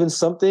believe in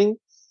something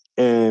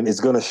and it's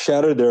going to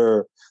shatter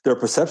their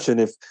perception,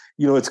 if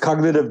you know it's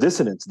cognitive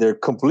dissonance, they're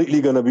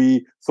completely going to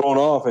be thrown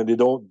off and they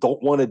don't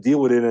want to deal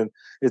with it, and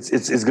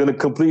it's going to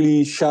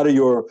completely shatter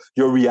your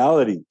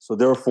reality. So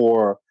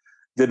therefore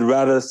they'd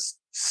rather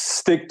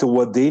stick to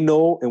what they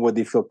know and what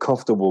they feel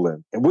comfortable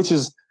in, and which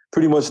is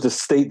pretty much the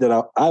state that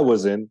I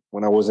was in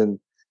when I was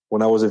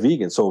a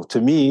vegan. So to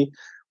me,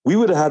 we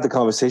would have had the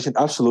conversation.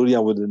 Absolutely, I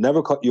would have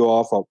never cut you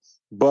off,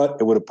 but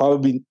it would have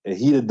probably been a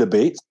heated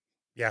debate.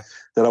 Yeah,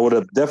 that I would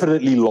have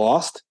definitely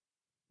lost,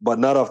 but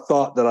not have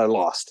thought that I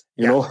lost,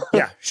 you know?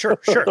 Yeah, sure.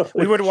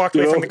 We would have walked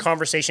away from the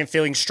conversation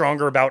feeling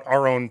stronger about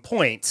our own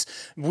points.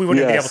 We wouldn't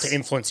have been able to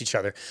influence each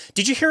other.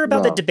 Did you hear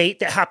about the debate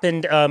that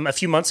happened a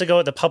few months ago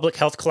at the Public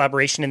Health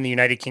Collaboration in the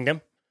United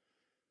Kingdom?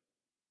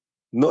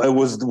 No, it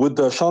was with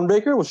Sean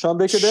Baker. Was Sean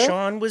Baker there?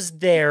 Sean was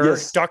there.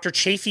 Yes. Dr.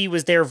 Chafee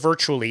was there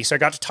virtually, so I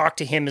got to talk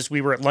to him as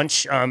we were at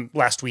lunch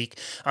last week.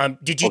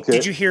 Did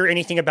you hear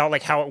anything about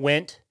like how it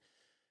went?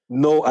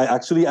 No, I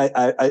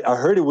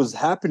heard it was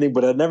happening,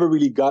 but I never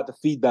really got the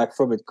feedback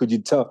from it. Could you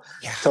tell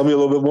me a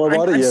little bit more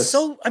about it? Yes.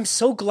 I'm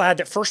so glad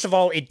that first of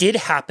all it did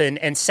happen,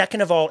 and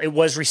second of all it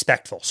was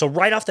respectful. So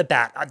right off the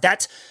bat,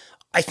 that's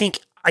I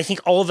think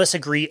all of us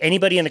agree.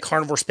 Anybody in the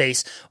carnivore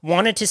space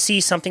wanted to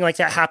see something like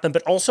that happen,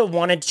 but also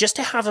wanted just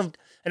to have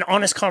an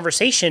honest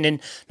conversation and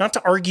not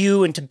to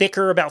argue and to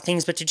bicker about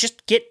things, but to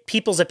just get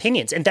people's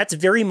opinions. And that's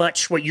very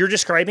much what you're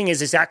describing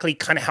is exactly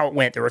kind of how it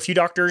went. There were a few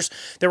doctors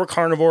that were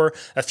carnivore,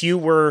 a few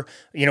were,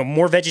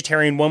 more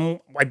vegetarian.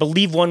 One, I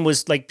believe one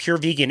was like pure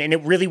vegan. And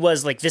it really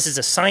was like, this is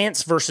a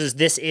science versus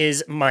this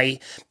is my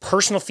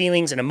personal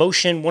feelings and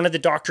emotion. One of the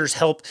doctors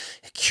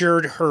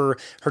cured her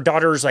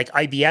daughter's like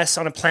IBS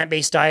on a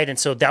plant-based diet. And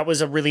so that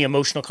was a really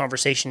emotional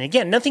conversation.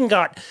 Again, nothing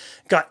got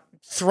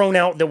thrown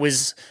out that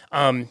was,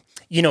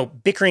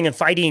 bickering and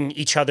fighting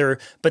each other,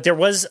 but there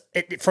was,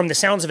 from the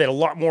sounds of it, a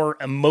lot more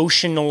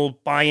emotional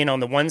buy-in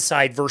on the one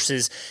side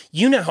versus,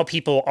 how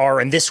people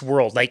are in this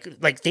world.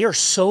 Like they are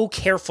so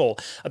careful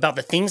about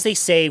the things they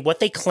say, what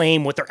they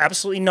claim, what they're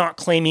absolutely not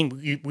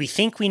claiming. We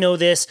think we know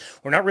this.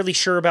 We're not really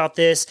sure about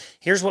this.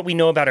 Here's what we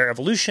know about our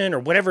evolution or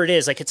whatever it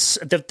is. Like it's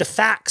the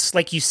facts,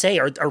 like you say,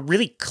 are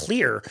really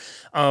clear.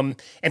 And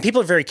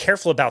people are very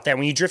careful about that.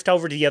 When you drift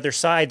over to the other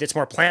side that's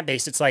more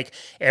plant-based, it's like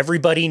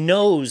everybody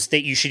knows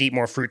that you should eat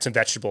more fruits and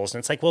vegetables. And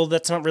it's like, well,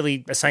 that's not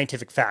really a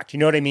scientific fact. You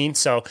know what I mean?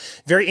 So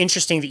very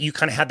interesting that you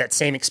kind of had that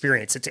same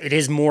experience. It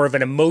is more of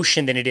an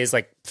emotion than it is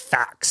like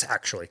facts,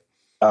 actually.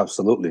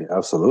 Absolutely.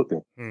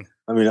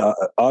 I mean,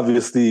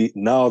 obviously,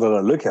 now that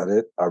I look at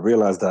it, I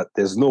realize that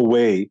there's no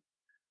way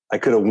I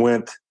could have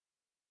went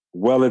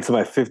well into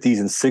my 50s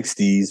and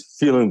 60s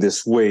feeling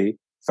this way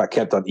if I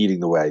kept on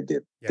eating the way I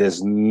did. Yeah.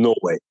 There's no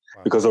way.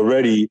 Wow. Because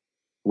already,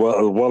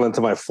 well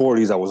into my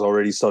 40s, I was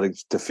already starting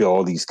to feel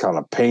all these kind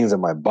of pains in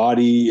my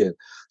body and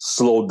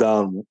slowed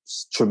down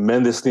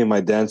tremendously in my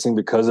dancing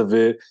because of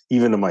it,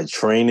 even in my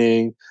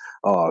training.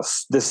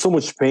 There's so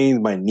much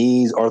pain, my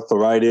knees,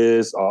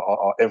 arthritis,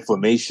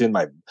 inflammation,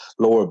 my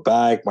lower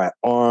back, my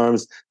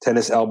arms,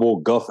 tennis elbow,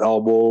 golf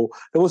elbow.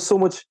 There was so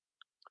much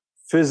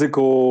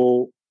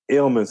physical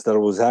ailments that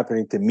was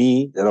happening to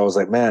me that I was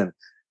like, man,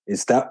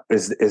 is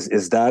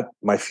that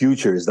my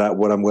future? Is that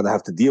what I'm going to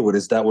have to deal with?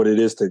 Is that what it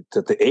is to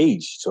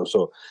age?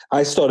 So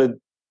I started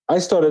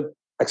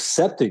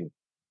accepting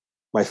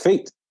my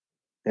fate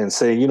and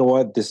saying, you know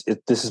what, this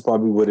is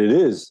probably what it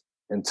is,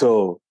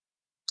 until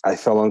I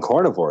fell on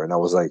carnivore. And I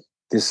was like,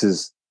 this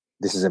is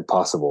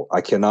impossible. I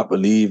cannot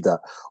believe that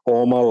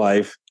all my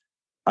life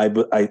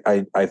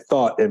I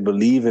thought and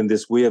believed in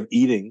this way of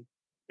eating.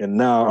 And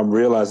now I'm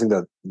realizing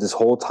that this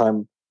whole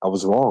time I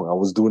was wrong. I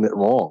was doing it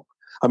wrong.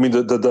 I mean,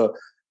 the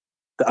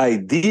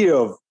idea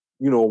of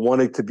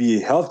wanting to be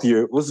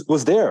healthier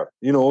was there,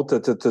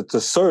 to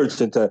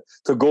search and to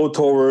go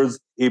towards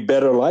a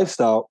better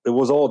lifestyle. It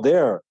was all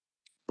there.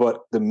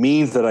 But the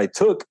means that I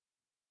took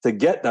to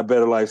get that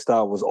better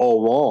lifestyle was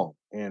all wrong.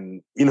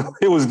 And,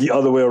 it was the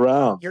other way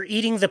around. You're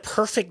eating the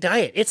perfect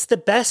diet. It's the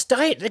best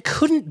diet. It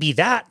couldn't be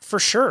that for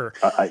sure.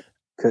 I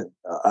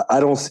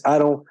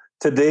don't,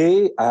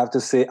 today I have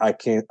to say, I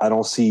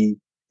don't see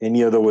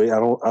any other way. I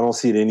don't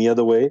see it any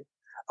other way.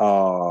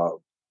 I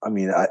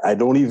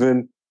don't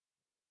even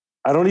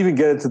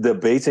get into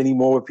debates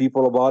anymore with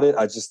people about it.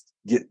 I just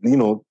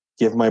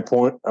give my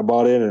point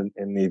about it. And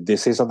if they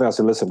say something, I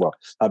say, listen, well,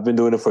 I've been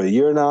doing it for a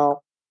year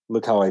now.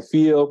 Look how I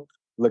feel.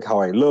 Look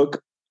how I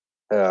look.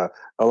 A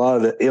lot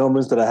of the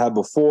ailments that I had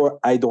before,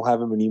 I don't have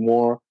them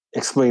anymore.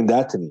 Explain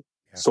that to me.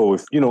 Yeah. So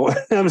if,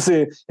 I'm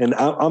saying, and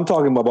I'm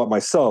talking about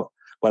myself,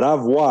 but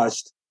I've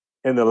watched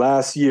in the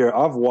last year,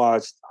 I've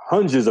watched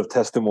hundreds of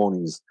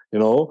testimonies, I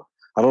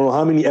don't know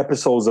how many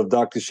episodes of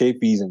Dr.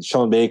 Shapey's and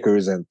Sean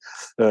Baker's and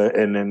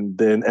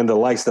the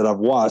likes that I've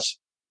watched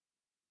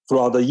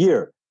throughout the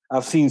year.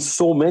 I've seen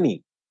so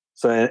many.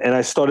 So, and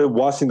I started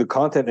watching the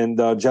content in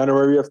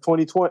January of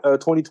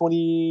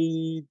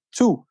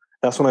 2022.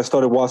 That's when I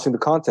started watching the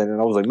content.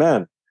 And I was like,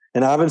 man,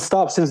 and I haven't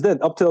stopped since then.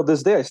 Up till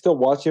this day, I still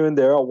watch here and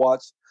there. I'll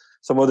watch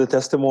some other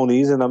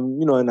testimonies, and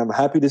I'm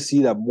happy to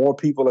see that more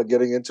people are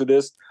getting into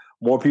this.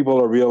 More people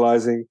are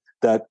realizing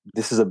that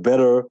this is a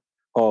better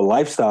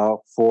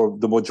lifestyle for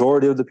the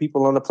majority of the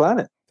people on the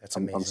planet. That's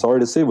amazing. I'm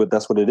sorry to say, but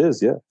that's what it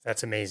is. Yeah.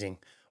 That's amazing.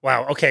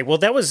 Wow. Okay. Well,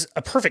 that was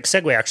a perfect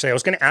segue, actually. I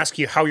was going to ask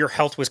you how your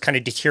health was kind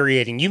of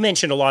deteriorating. You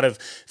mentioned a lot of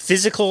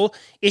physical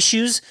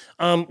issues.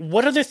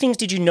 What other things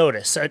did you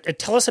notice?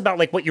 Tell us about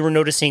what you were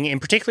noticing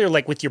in particular,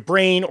 with your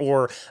brain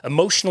or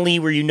emotionally.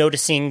 Were you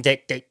noticing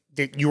that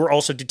you were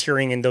also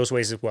deteriorating in those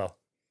ways as well?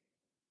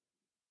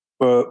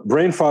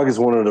 Brain fog is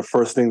one of the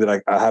first things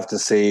that I have to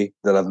say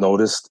that I've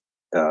noticed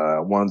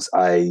once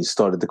I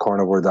started the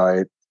carnivore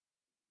diet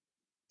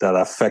that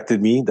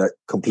affected me, that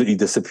completely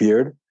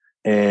disappeared.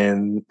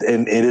 And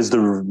it is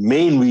the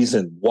main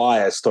reason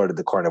why I started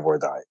the carnivore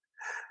diet.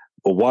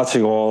 But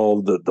watching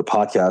all the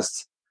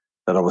podcasts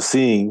that I was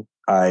seeing,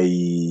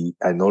 I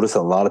noticed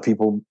a lot of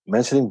people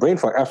mentioning brain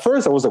fog. At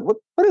first, I was like, what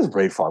is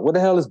brain fog? What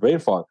the hell is brain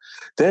fog?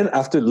 Then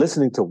after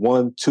listening to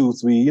 1, 2,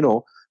 3,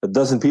 a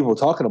dozen people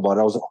talking about it,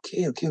 I was like,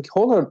 okay,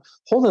 hold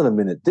on a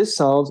minute. This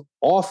sounds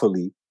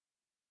awfully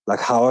like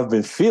how I've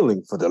been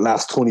feeling for the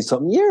last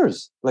 20-something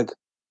years.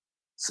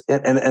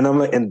 And I'm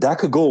like, and that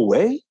could go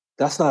away?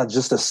 That's not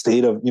just a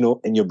state of,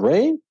 in your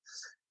brain.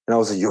 And I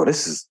was like, yo,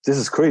 this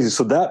is crazy.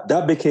 So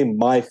that became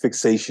my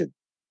fixation.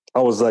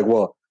 I was like,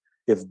 well,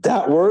 if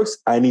that works,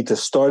 I need to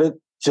start it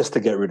just to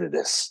get rid of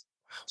this.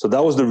 So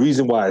that was the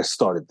reason why I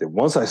started it.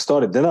 Once I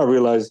started, then I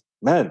realized,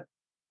 man,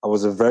 I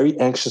was a very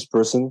anxious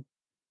person,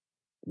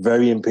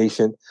 very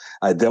impatient.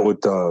 I dealt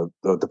with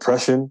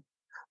depression.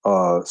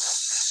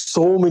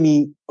 So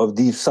many of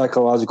these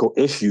psychological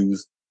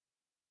issues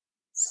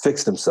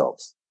fixed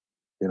themselves.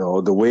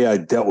 The way I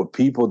dealt with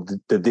people,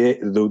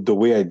 the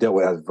way I dealt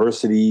with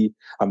adversity.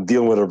 I'm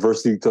dealing with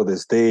adversity till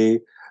this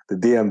day. The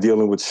day I'm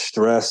dealing with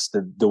stress,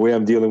 the way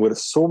I'm dealing with it,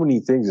 so many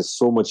things is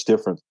so much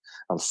different.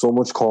 I'm so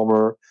much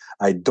calmer.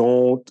 I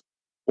don't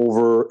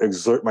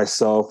overexert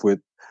myself with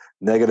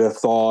negative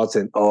thoughts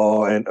and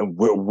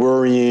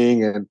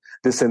worrying and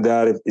this and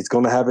that. If it's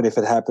going to happen, if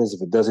it happens.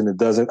 If it doesn't, it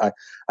doesn't.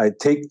 I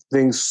take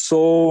things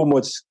so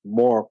much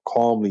more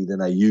calmly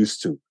than I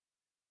used to.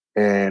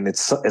 And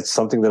it's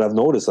something that I've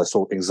noticed.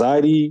 So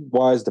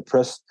anxiety-wise,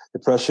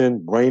 depression,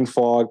 brain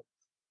fog,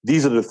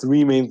 these are the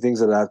three main things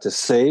that I have to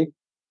say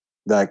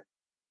that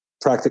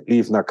practically,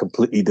 if not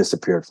completely,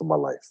 disappeared from my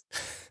life.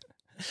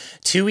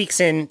 2 weeks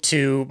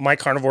into my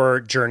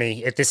carnivore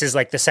journey, this is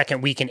the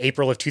second week in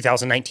April of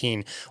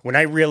 2019, when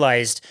I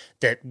realized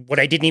that what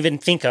I didn't even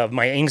think of,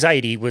 my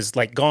anxiety, was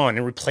gone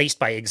and replaced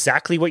by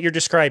exactly what you're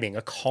describing,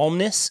 a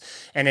calmness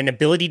and an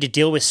ability to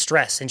deal with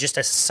stress in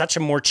just such a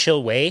more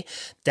chill way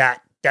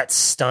that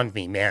stunned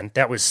me, man.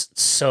 That was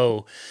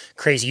so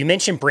crazy. You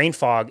mentioned brain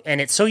fog,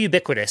 and it's so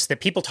ubiquitous that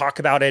people talk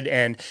about it,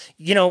 and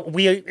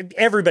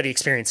everybody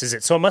experiences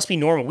it, so it must be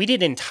normal. We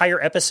did an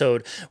entire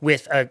episode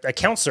with a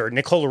counselor,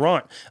 Nicole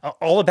Laurent,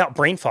 all about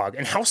brain fog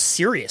and how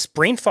serious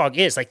brain fog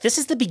is. This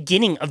is the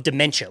beginning of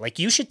dementia.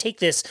 You should take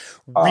this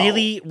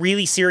really,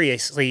 really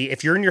seriously.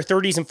 If you're in your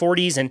 30s and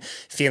 40s and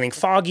feeling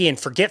foggy and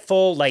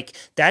forgetful,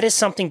 that is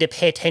something to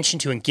pay attention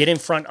to and get in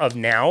front of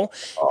now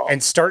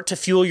and start to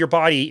fuel your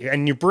body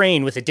and your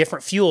brain with a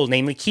different fuel,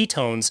 namely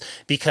ketones,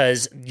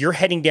 because you're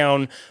heading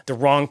down the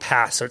wrong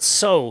path. So it's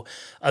so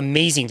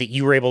amazing that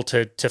you were able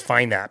to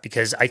find that,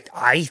 because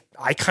I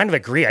kind of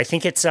agree. I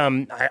think it's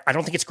I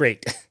don't think it's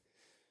great.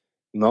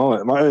 No,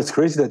 it's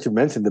crazy that you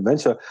mentioned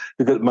dementia,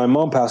 because my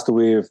mom passed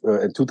away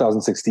in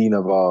 2016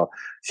 of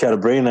she had a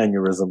brain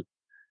aneurysm,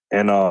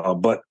 and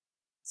but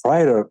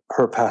prior to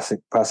her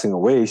passing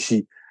away,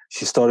 she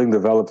started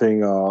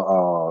developing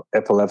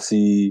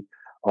epilepsy.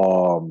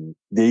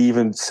 They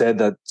even said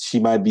that she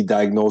might be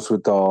diagnosed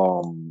with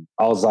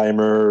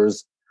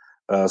Alzheimer's.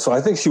 So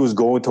I think she was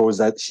going towards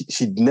that.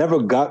 She never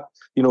got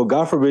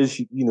God forbid,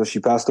 she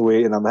passed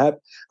away, and I'm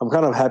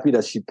kind of happy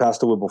that she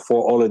passed away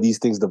before all of these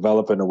things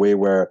develop in a way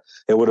where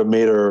it would have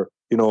made her,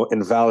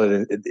 invalid.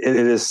 And it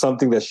is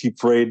something that she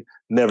prayed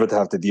never to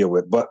have to deal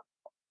with. But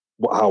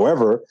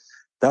however,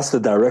 that's the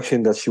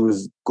direction that she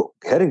was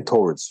heading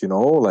towards,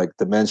 like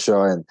dementia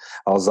and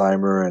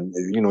Alzheimer. And,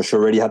 she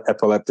already had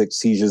epileptic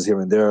seizures here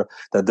and there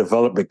that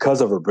developed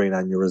because of her brain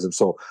aneurysm.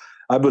 So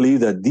I believe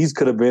that this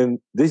could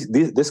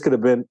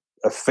have been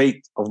a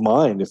fate of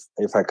mine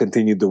if I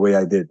continued the way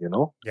I did,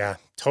 Yeah,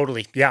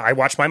 totally. Yeah, I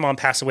watched my mom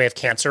pass away of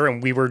cancer,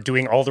 and we were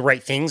doing all the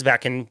right things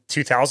back in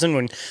 2000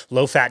 when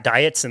low-fat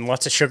diets and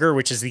lots of sugar,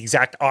 which is the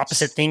exact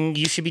opposite thing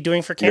you should be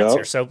doing for cancer.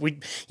 Yep. So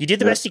you did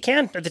the best you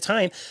can at the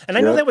time. And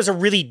I know that was a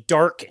really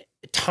dark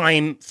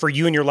time for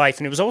you in your life.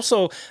 And it was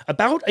also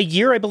about a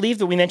year, I believe,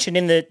 that we mentioned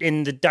in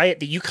the diet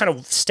that you kind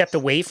of stepped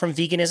away from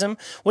veganism.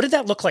 What did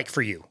that look like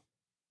for you?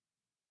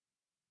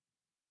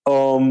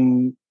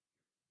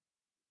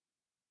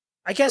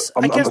 I guess,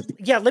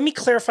 let me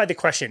clarify the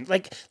question.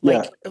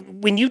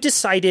 When you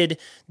decided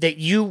that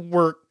you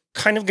were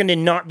kind of going to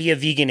not be a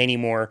vegan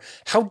anymore,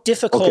 how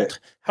difficult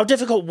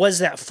was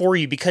that for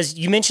you? Because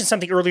you mentioned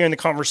something earlier in the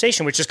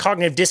conversation, which is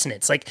cognitive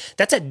dissonance. Like,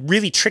 that's a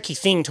really tricky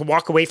thing to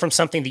walk away from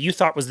something that you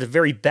thought was the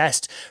very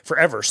best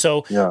forever.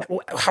 So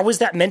how was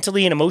that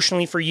mentally and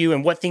emotionally for you?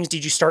 And what things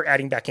did you start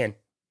adding back in?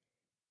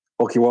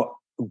 Okay. Well,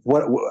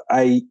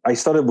 I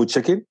started with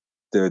chicken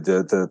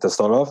to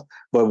start off,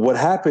 but what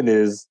happened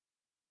is,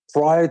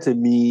 prior to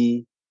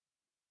me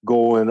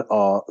going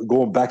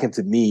back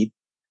into meat,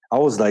 I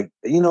was like,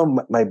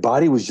 my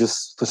body was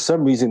just, for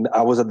some reason,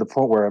 I was at the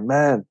point where,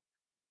 man,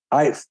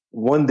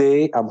 one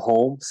day I'm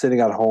sitting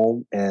at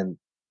home, and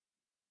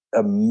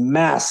a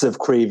massive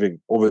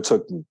craving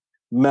overtook me.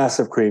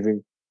 Massive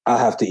craving. I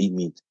have to eat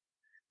meat.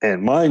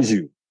 And mind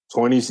you,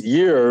 20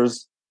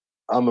 years,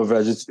 I'm a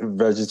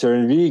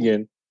vegetarian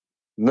vegan.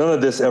 None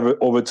of this ever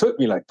overtook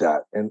me like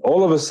that. And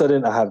all of a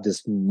sudden, I have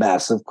this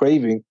massive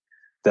craving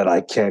that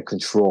I can't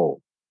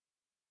control.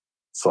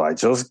 So I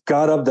just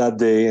got up that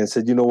day and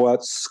said, you know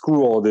what?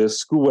 Screw all this.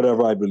 Screw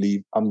whatever I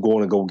believe. I'm going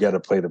to go get a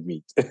plate of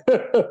meat.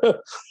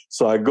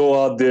 So I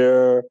go out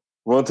there,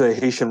 run to a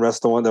Haitian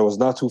restaurant that was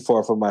not too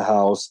far from my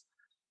house,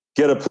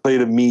 get a plate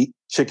of meat,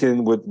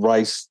 chicken with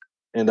rice,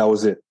 and that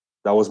was it.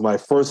 That was my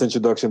first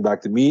introduction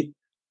back to meat,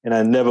 and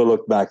I never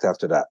looked back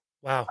after that.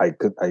 Wow. I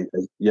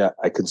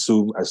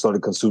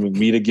started consuming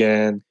meat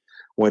again.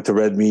 Went to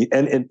red meat,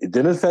 and it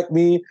didn't affect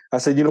me. I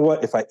said, you know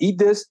what? If I eat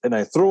this and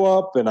I throw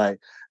up and I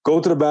go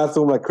to the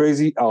bathroom like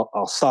crazy,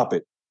 I'll stop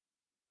it.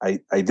 I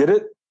did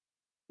it.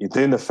 It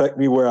didn't affect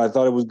me where I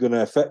thought it was going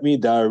to affect me.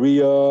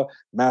 Diarrhea,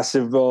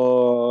 massive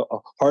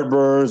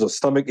heartburns, or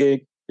stomach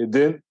ache. It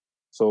didn't.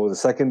 So the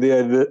second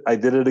day I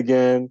did it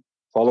again.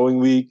 Following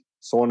week,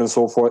 so on and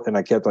so forth, and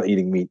I kept on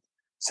eating meat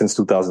since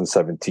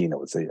 2017, I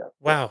would say.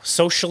 Wow.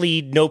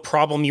 Socially, no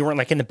problem. You weren't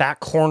like in the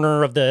back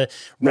corner of the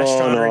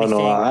restaurant or anything?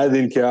 No, I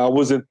didn't care. I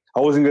wasn't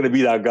going to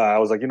be that guy. I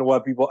was like, you know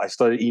what, people, I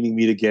started eating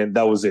meat again.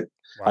 That was it.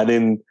 Wow.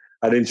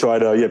 I didn't try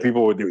to,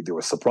 people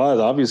were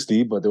surprised,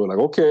 obviously, but they were like,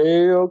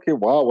 okay,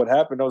 wow, what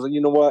happened? I was like, you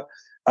know what?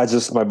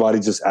 My body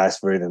just asked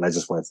for it, and I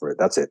just went for it.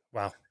 That's it.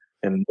 Wow.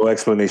 And no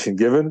explanation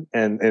given.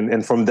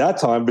 And from that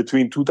time,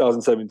 between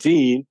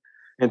 2017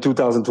 and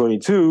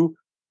 2022,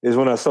 is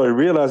when I started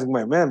realizing,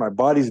 my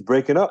body's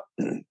breaking up.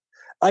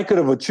 I could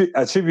have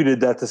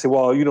attributed that to say,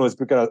 well, it's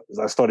because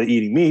I started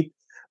eating meat.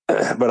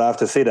 But I have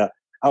to say that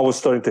I was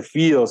starting to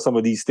feel some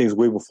of these things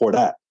way before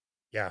that.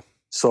 Yeah.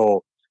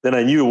 So then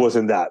I knew it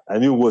wasn't that. I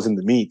knew it wasn't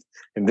the meat.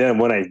 And then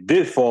when I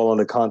did fall on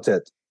the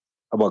content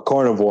about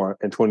carnivore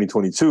in early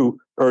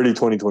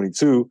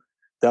 2022,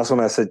 that's when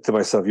I said to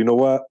myself, you know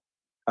what?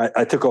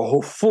 I took a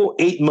whole full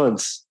 8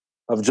 months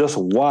of just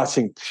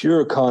watching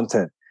pure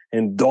content,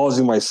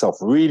 indulging myself,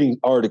 reading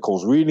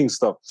articles, reading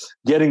stuff,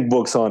 getting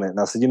books on it. And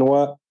I said, you know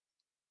what?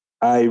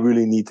 I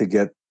really need to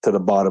get to the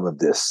bottom of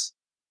this.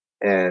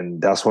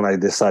 And that's when I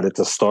decided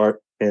to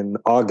start in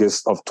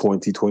August of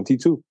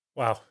 2022.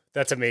 Wow.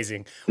 That's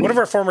amazing. One of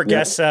our former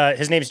guests,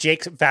 his name's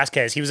Jake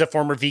Vasquez. He was a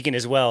former vegan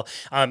as well.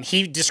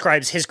 He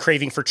describes his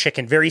craving for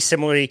chicken very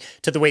similarly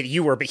to the way that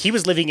you were, but he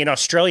was living in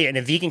Australia in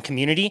a vegan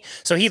community.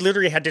 So he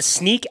literally had to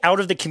sneak out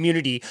of the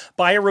community,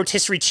 buy a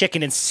rotisserie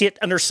chicken, and sit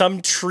under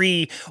some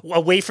tree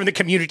away from the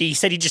community. He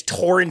said he just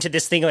tore into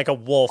this thing like a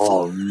wolf.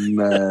 Oh,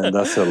 man,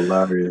 that's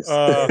hilarious.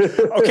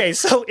 Okay,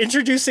 so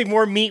introducing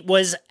more meat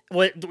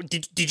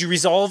did you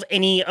resolve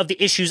any of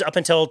the issues up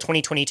until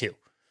 2022?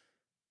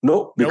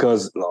 Nope.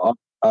 Because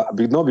I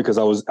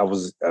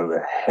was a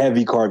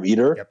heavy carb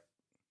eater. Yep.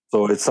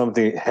 So it's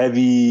something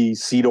heavy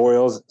seed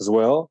oils as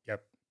well.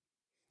 Yep.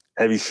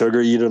 Heavy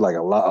sugar eater, like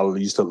a lot. I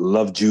used to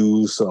love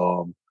juice.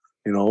 So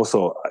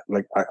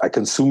I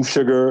consume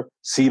sugar,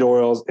 seed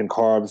oils, and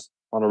carbs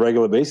on a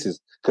regular basis.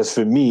 Because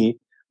for me,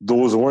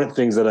 those weren't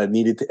things that I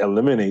needed to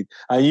eliminate.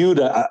 I knew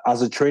that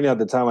as a trainer at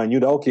the time, I knew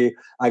that, okay,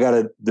 I got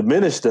to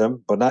diminish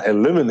them, but not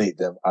eliminate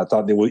them. I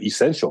thought they were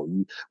essential.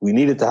 We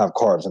needed to have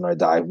carbs in our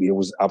diet. It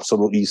was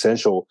absolutely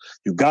essential.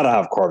 You got to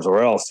have carbs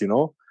or else,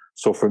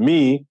 So for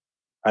me,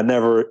 I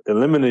never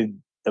eliminated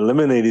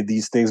eliminated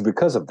these things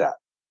because of that.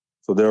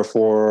 So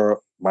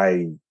therefore,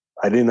 I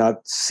did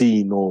not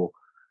see no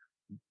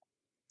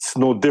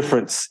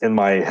difference in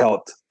my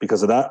health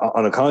because of that.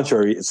 On the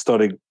contrary, it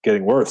started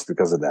getting worse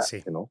because of that.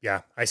 See.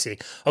 Yeah, I see.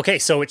 Okay,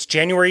 so it's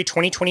January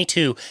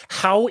 2022.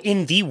 How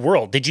in the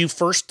world did you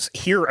first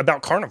hear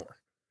about carnivore?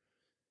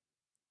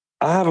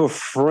 I have a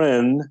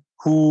friend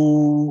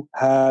who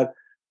had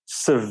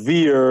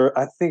severe,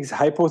 I think,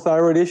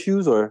 hypothyroid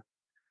issues, or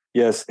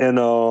yes,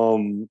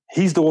 and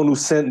he's the one who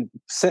sent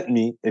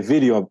me a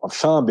video of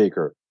Sean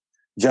Baker,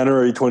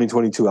 January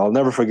 2022. I'll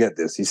never forget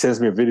this. He sends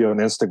me a video on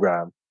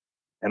Instagram,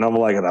 and I'm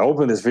like, and I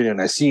open this video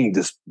and I see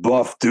this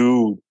buff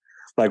dude,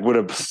 like with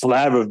a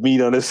slab of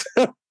meat on his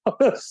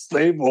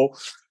table,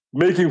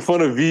 making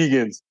fun of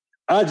vegans.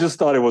 I just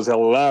thought it was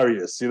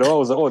hilarious. I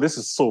was like, oh, this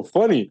is so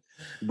funny.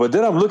 But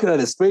then I'm looking at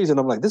his page and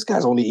I'm like, this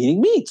guy's only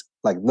eating meat,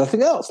 like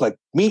nothing else, like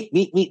meat,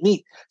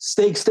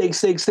 steak.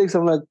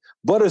 I'm like,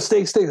 butter,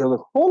 steak. I'm like,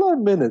 hold on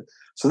a minute.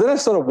 So then I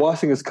started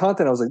watching his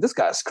content. I was like, this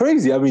guy's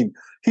crazy. I mean,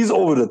 he's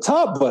over the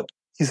top, but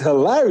he's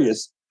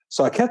hilarious.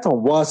 So I kept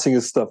on watching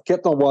his stuff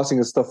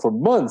for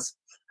months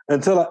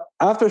until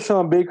after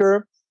Sean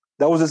Baker,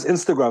 that was his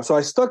Instagram. So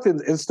I stuck to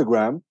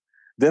Instagram.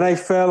 Then I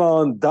fell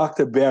on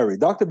Dr. Barry.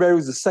 Dr. Barry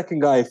was the second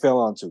guy I fell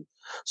onto.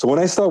 So when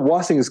I started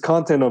watching his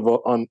content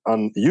on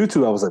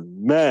YouTube, I was like,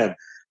 man,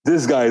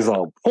 this guy is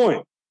on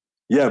point.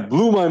 Yeah,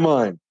 blew my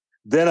mind.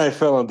 Then I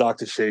fell on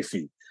Dr.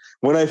 Shafee.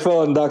 When I fell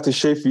on Dr.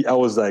 Shafee, I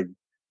was like,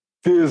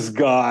 this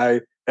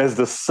guy is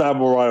the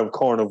samurai of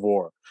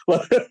carnivore.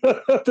 Like,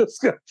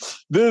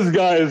 this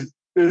guy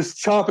is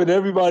chopping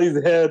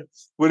everybody's head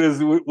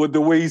with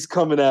the way he's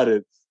coming at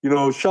it.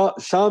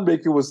 Sean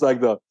Baker was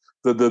like the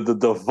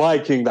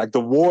Viking, like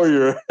the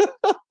warrior,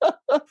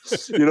 and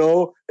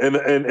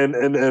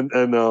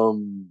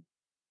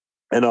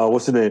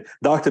what's the name?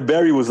 Dr.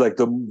 Barry was like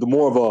the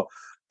more of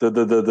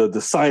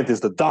the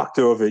scientist, the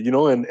doctor of it, and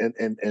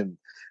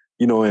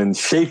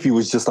Shafee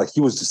was just like,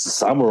 he was just a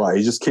samurai.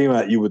 He just came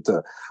at you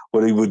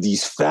with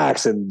these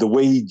facts, and the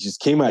way he just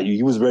came at you,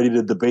 he was ready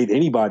to debate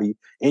anybody,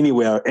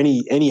 anywhere,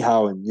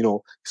 anyhow, and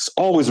he's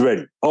always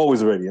ready.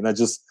 And I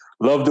just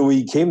loved the way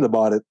he came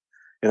about it.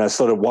 And I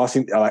started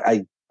watching.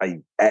 I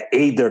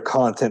ate their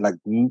content like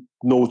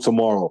no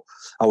tomorrow.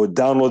 I would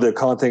download their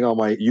content on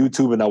my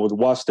YouTube and I would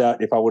watch that.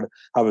 If I would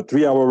have a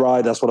 3-hour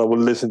ride, that's what I would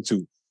listen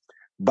to,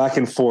 back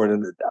and forth,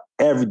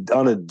 and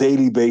on a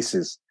daily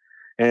basis.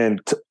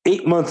 And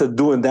 8 months of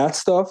doing that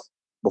stuff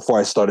before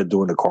I started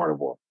doing the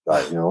carnivore.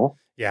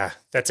 Yeah,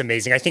 that's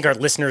amazing. I think our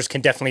listeners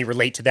can definitely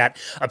relate to that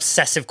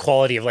obsessive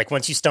quality of like,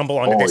 once you stumble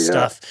onto this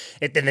stuff,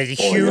 then there's a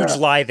huge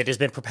lie that has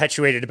been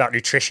perpetuated about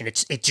nutrition.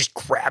 It just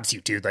grabs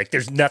you, dude. Like,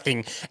 there's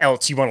nothing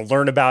else you want to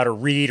learn about or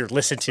read or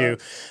listen to.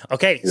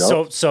 Okay,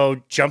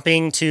 so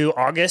jumping to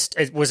August,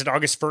 was it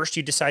August 1st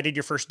you decided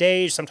your first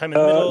day, sometime in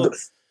the middle?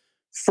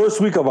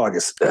 First week of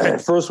August.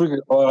 First week,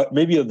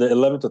 maybe the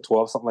 11th or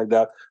 12th, something like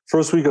that.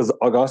 First week of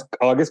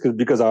August,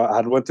 because I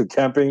had went to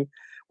camping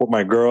with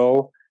my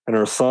girl and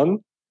her son.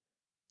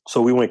 So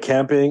we went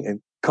camping,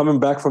 and coming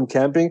back from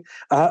camping,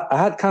 I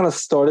had kind of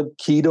started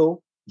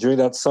keto during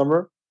that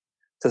summer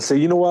to say,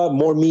 you know what,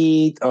 more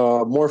meat,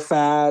 more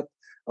fat,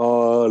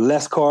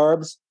 less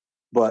carbs.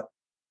 But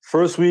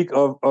first week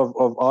of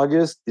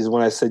August is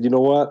when I said, you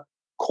know what,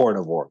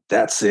 carnivore,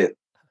 that's it.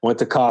 Went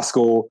to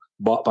Costco,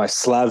 bought my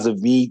slabs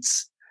of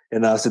meats,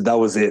 and I said, that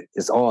was it.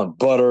 It's on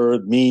butter,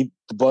 meat,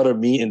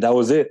 and that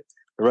was it.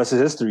 The rest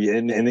is history.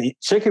 And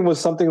chicken was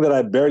something that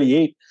I barely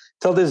ate.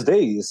 Till this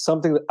day, it's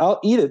something that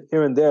I'll eat it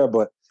here and there,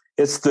 but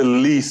it's the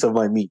least of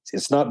my meat.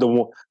 It's not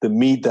the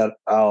meat that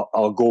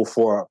I'll go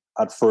for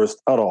at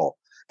first at all.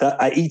 That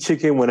I eat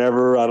chicken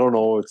whenever, I don't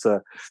know,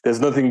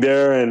 there's nothing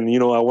there, and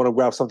I want to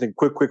grab something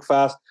quick,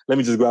 fast. Let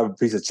me just grab a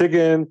piece of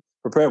chicken,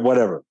 prepare it,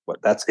 whatever. But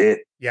that's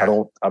it. Yeah.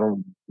 I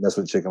don't mess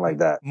with chicken like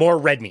that. More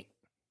red meat.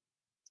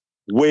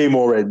 Way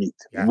more red meat.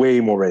 Yeah.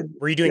 Way more red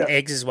meat. Were you doing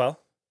eggs as well?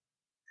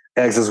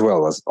 Eggs as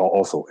well. Nice.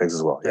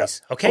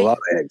 Yeah. Okay. A lot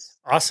of eggs.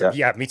 Awesome.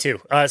 Yeah, me too.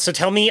 So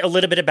tell me a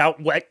little bit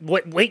about what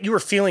weight you were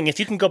feeling. If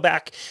you can go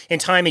back in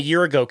time a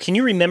year ago, can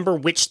you remember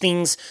which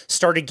things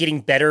started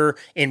getting better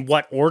in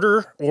what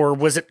order, or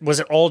was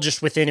it all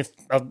just within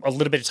a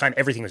little bit of time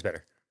everything was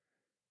better?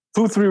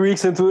 2-3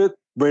 weeks into it,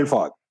 brain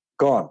fog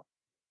gone.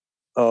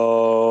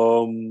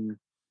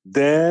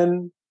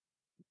 Then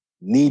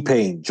knee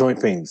pain, joint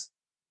pains.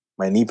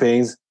 My knee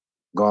pains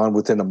gone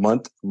within a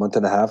month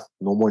and a half.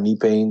 No more knee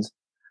pains.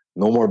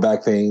 No more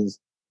back pains,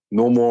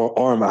 no more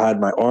arm. I had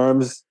my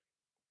arms.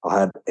 I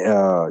had,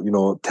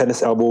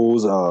 tennis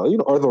elbows,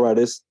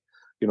 arthritis,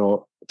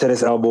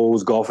 tennis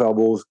elbows, golf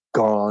elbows,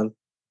 gone.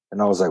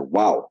 And I was like,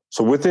 wow.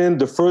 So within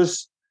the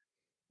first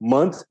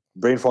month,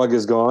 brain fog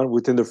is gone.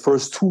 Within the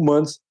first 2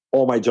 months,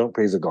 all my joint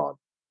pains are gone.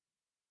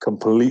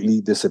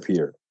 Completely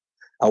disappeared.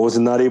 I was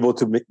not able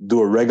to do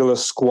a regular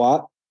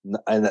squat.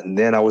 And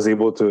then I was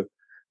able to,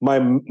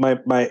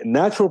 my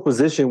natural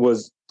position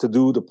was to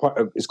do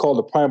it's called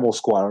the primal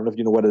squat. I don't know if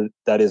you know what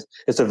that is.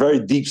 It's a very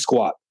deep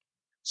squat.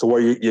 So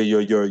where your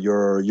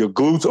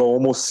glutes are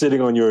almost sitting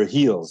on your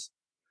heels.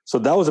 So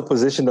that was a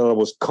position that I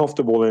was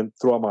comfortable in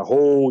throughout my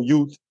whole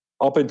youth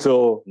up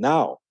until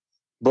now.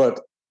 But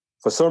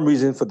for some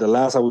reason, for the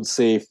last, I would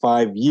say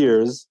 5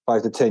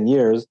 to 10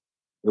 years,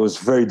 it was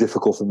very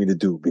difficult for me to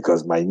do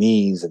because my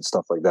knees and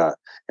stuff like that.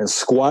 And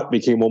squat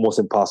became almost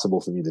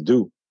impossible for me to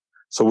do.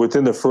 So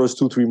within the first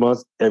 2-3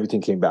 months,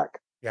 everything came back.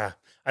 Yeah,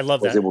 I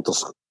love that. I was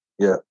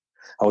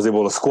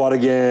able to squat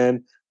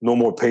again. No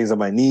more pains in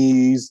my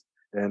knees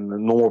and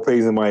no more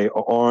pains in my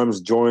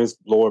arms, joints,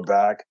 lower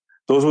back.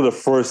 Those were the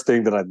first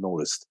thing that I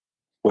noticed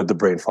with the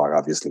brain fog,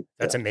 obviously.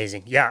 That's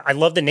amazing. Yeah, I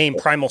love the name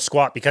Primal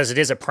Squat because it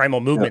is a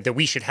primal movement that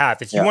we should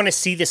have. If you want to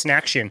see this in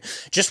action,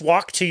 just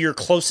walk to your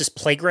closest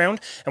playground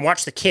and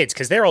watch the kids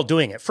because they're all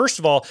doing it. First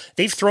of all,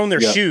 they've thrown their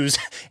shoes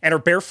and are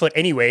barefoot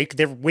anyway.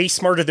 They're way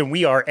smarter than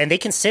we are, and they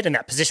can sit in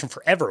that position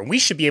forever. And we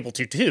should be able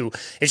to too.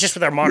 It's just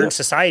with our modern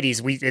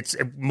societies,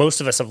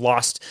 most of us have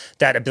lost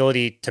that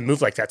ability to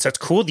move like that. So it's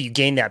cool that you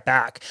gained that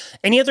back.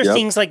 Any other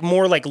things like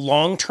more like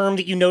long term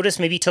that you noticed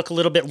maybe took a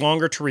little bit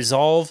longer to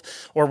resolve,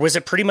 or was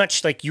it pretty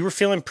much like you were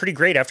feeling pretty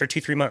great after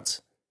 2-3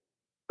 months?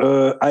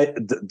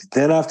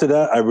 Then after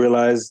that, I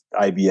realized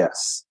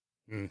IBS.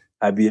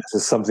 IBS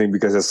is something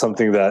because it's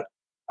something that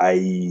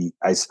I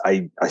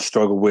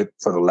struggled with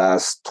for the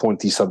last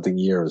 20 something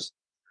years.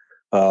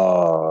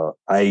 I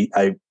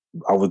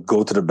would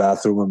go to the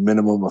bathroom a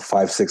minimum of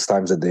 5-6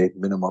 times a day,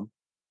 minimum.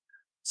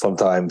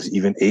 Sometimes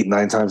even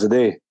 8-9 times a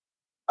day.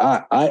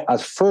 I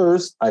at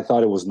first I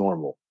thought it was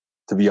normal,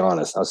 to be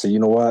honest. I said, you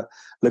know what?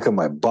 Look at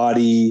my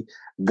body.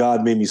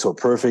 God made me so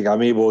perfect.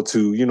 I'm able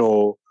to,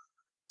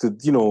 to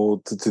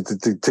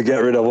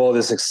get rid of all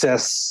this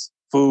excess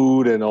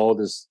food and all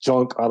this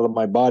junk out of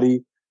my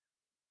body.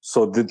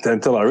 So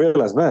until I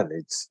realized, man,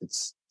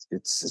 it's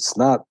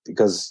not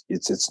because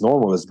it's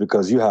normal. It's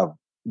because you have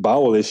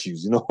bowel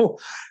issues,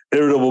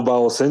 irritable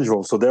bowel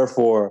syndrome. So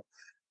therefore,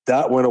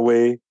 that went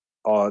away.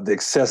 The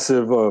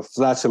excessive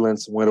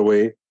flatulence went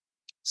away.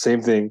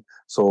 Same thing.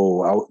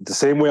 So the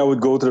same way I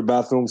would go to the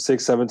bathroom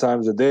 6-7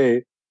 times a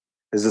day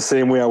is the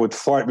same way I would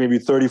fart maybe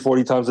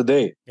 30-40 times a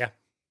day. Yeah.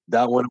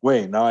 That went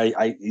away. Now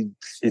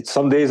it's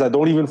some days I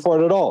don't even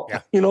fart at all. Yeah.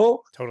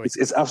 Totally.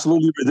 It's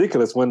absolutely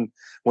ridiculous when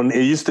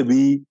it used to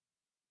be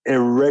a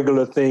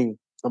regular thing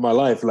in my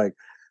life. Like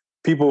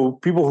people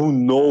who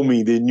know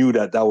me, they knew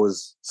that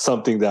was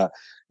something that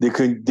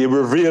they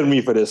revered me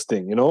for this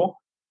thing,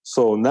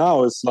 So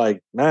now it's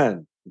like,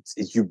 man,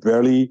 it's you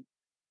barely.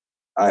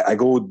 I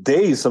go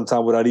days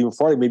sometimes without even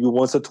farting, maybe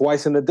once or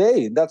twice in a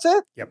day. That's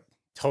it. Yep.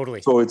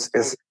 Totally. So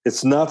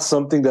it's not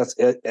something that's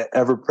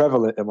ever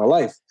prevalent in my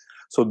life.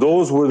 So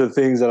those were the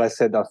things that I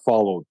said that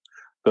followed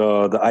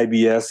the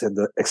IBS and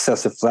the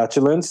excessive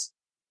flatulence.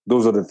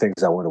 Those are the things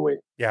that went away.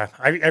 Yeah.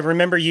 I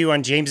remember you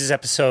on James's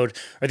episode,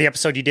 or the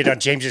episode you did on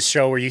James's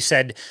show, where you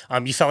said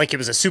you felt like it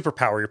was a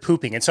superpower, you're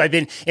pooping. And so I've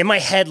been in my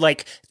head,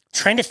 like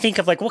trying to think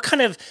of like what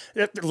kind of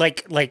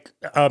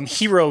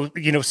hero,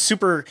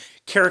 super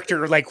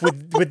character, like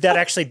would that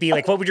actually be?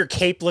 Like, what would your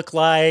cape look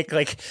like?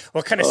 Like,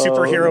 what kind of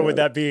superhero would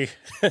that be?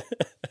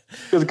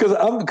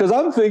 Because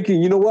I'm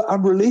thinking, you know what?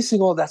 I'm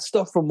releasing all that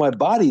stuff from my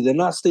body. They're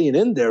not staying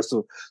in there.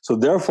 So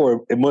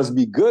therefore it must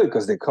be good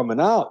because they're coming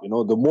out.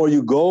 The more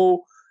you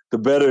go, the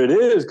better it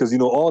is. Because,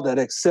 all that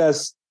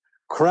excess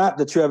crap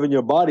that you have in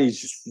your body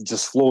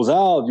just flows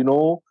out,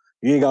 You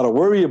ain't got to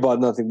worry about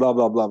nothing, blah,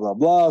 blah, blah, blah,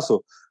 blah.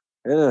 So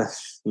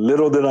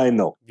little did I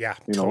know. Yeah,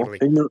 totally.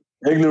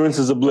 Ignorance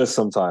is a bliss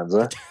sometimes,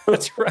 huh?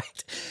 That's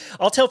right.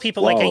 I'll tell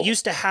people, like, I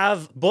used to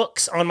have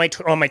books on my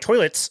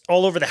toilets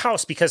all over the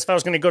house because if I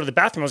was going to go to the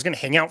bathroom, I was going to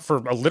hang out for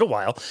a little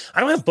while. I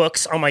don't have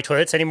books on my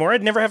toilets anymore.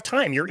 I'd never have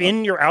time. You're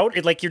in, you're out.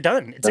 You're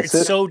done.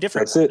 It's so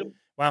different. That's it.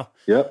 Wow.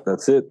 Yep,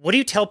 that's it. What do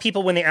you tell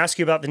people when they ask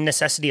you about the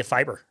necessity of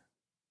fiber?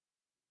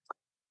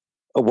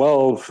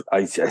 Well,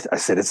 I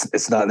said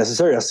it's not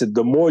necessary. I said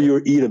the more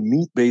you eat a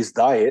meat-based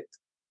diet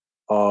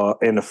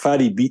and a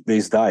fatty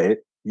meat-based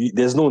diet,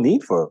 there's no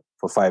need for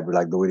fiber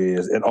like the way it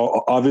is. And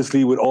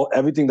obviously, with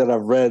everything that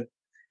I've read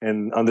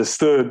and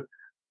understood,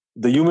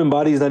 the human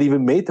body is not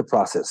even made to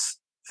process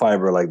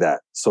fiber like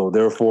that. So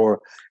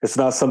therefore, it's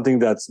not something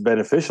that's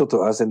beneficial to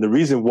us. And the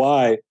reason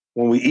why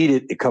when we eat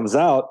it, it comes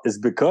out is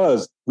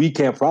because we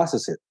can't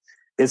process it.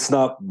 It's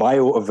not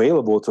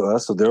bioavailable to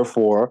us. So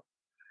therefore,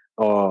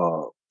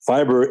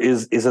 fiber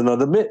is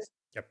another myth.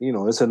 Yep.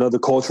 It's another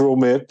cultural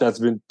myth that's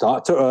been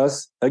taught to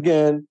us.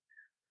 Again,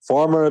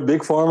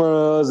 big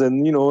farmers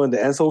and, and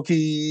the Ansel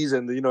Keys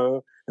and,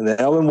 and the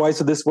Ellen Whites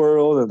of this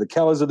world and the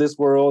Kellers of this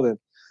world. And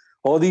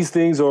all these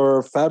things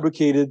are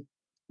fabricated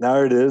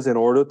narratives in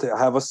order to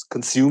have us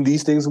consume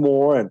these things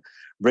more and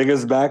bring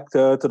us back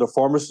to the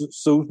farmer's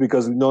suit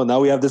because, now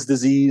we have this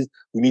disease.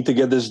 We need to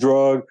get this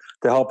drug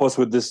to help us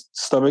with this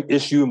stomach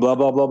issue and blah,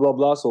 blah, blah, blah,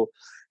 blah. So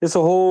it's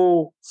a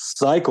whole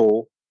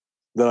cycle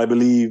that I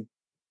believe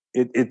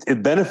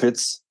it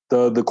benefits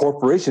the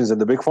corporations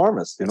and the big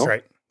farmers, That's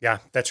right. Yeah,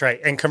 that's right.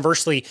 And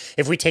conversely,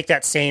 if we take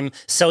that same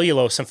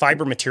cellulose and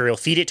fiber material,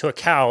 feed it to a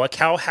cow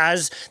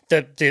has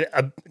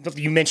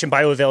you mentioned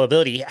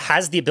bioavailability,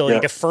 has the ability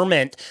to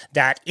ferment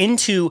that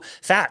into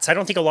fats. I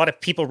don't think a lot of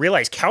people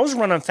realize cows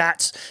run on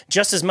fats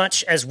just as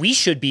much as we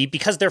should be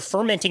because they're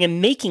fermenting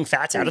and making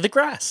fats out of the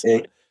grass.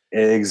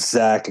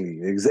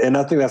 Exactly. And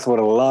I think that's what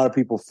a lot of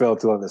people fail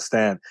to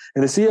understand.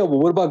 And they say, yeah, well,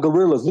 what about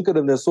gorillas? Look at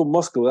them. They're so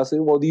muscular. I say,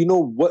 well, do you know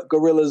what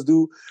gorillas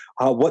do?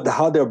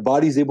 How their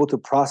body's able to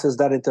process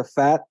that into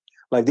fat?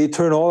 Like they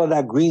turn all of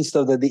that green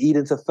stuff that they eat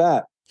into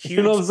fat. Huge,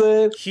 you know what I'm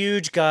saying?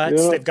 Huge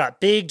guts. They've got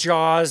big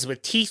jaws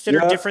with teeth that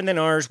are different than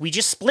ours. We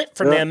just split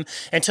from them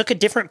and took a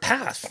different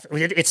path.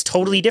 It's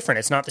totally different.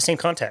 It's not the same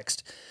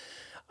context.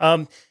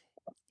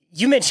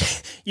 You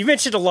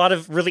mentioned a lot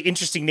of really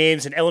interesting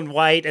names, and Ellen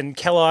White and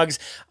Kellogg's.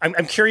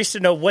 I'm curious to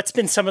know what's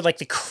been some of like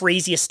the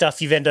craziest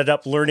stuff you've ended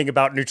up learning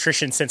about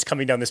nutrition since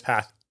coming down this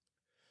path.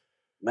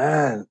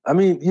 Man, I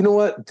mean, you know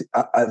what?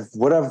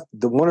 One of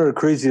the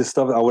craziest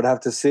stuff I would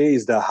have to say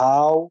is that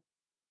how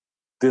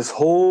this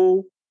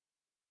whole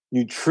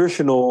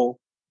nutritional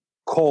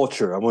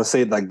culture, I'm going to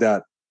say it like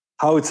that,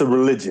 how it's a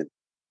religion.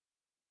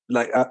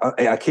 Like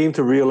I came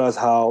to realize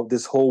how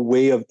this whole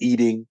way of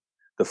eating,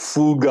 the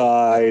food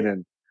guide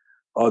and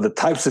the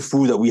types of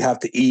food that we have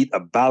to eat, a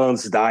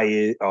balanced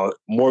diet,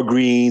 more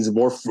greens,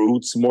 more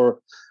fruits, more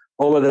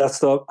all of that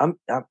stuff.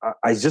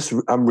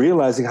 I'm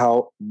realizing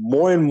how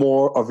more and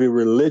more of a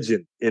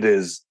religion it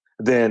is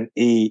than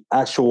a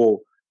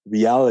actual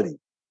reality.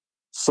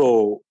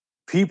 So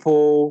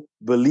people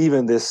believe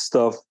in this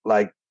stuff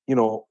like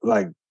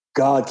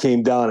God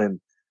came down and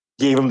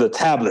gave them the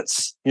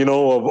tablets,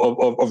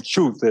 of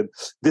truth, and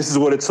this is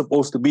what it's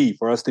supposed to be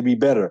for us to be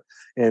better.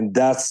 And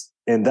that's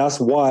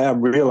why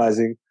I'm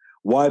realizing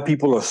why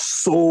people are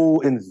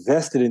so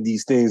invested in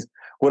these things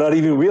without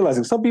even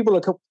realizing. Some people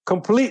are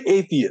complete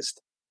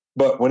atheists,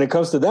 but when it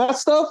comes to that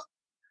stuff,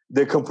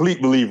 they're complete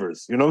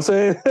believers. You know what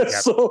I'm saying? Yep.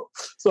 So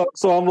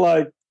I'm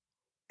like,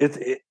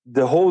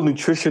 the whole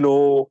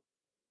nutritional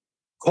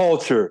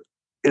culture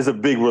is a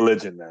big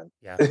religion, man.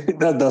 Yeah.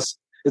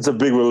 It's a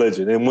big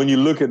religion. And when you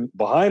look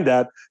behind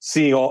that,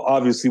 seeing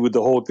obviously with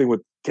the whole thing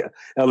with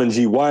Ellen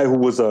G. White, who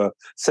was a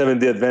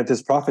Seventh-day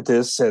Adventist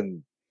prophetess,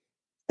 and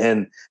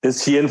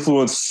she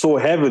influenced so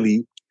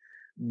heavily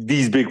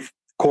these big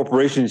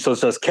corporations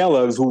such as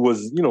Kellogg's, who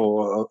was,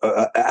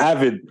 an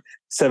avid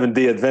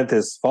Seventh-day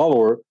Adventist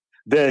follower,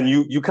 then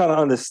you kind of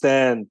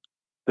understand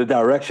the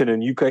direction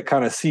and you can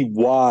kind of see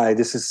why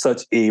this is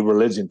such a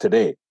religion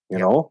today, you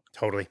know?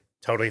 Totally.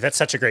 That's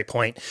such a great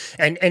point.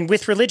 And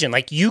with religion,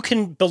 like you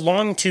can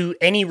belong to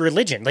any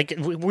religion. Like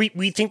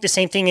we think the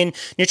same thing in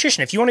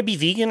nutrition. If you want to be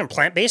vegan and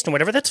plant-based and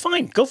whatever, that's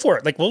fine. Go for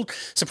it. Like we'll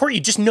support you.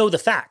 Just know the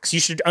facts.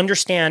 You should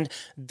understand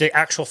the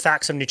actual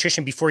facts of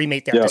nutrition before you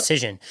make that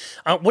decision.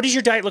 What does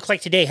your diet look like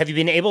today? Have you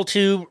been able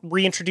to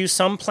reintroduce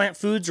some plant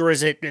foods, or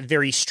is it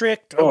very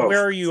strict? Where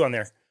are you on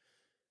there?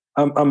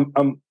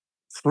 I'm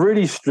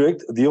pretty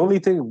strict. The only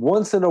thing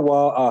once in a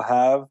while I'll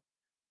have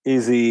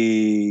is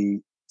a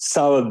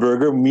salad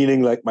burger,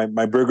 meaning like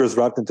my burger is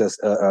wrapped into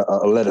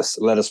a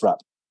lettuce wrap.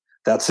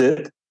 That's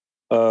it.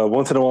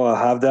 Once in a while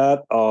I have that.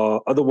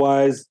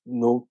 Otherwise,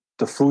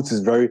 the fruits is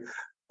very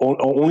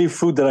only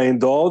fruit that I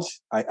indulge.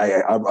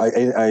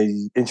 I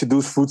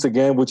introduce fruits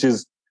again, which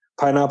is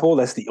pineapple.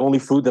 That's the only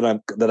fruit that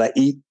I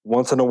eat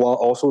once in a while.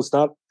 Also, it's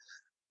not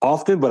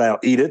often, but I'll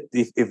eat it.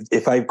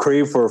 If I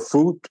crave for a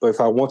fruit or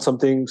if I want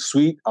something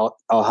sweet,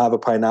 I'll have a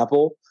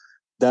pineapple.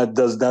 That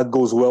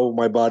goes well with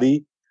my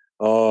body.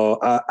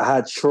 I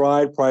had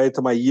tried prior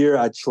to my year,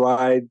 I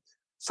tried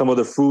some of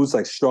the fruits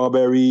like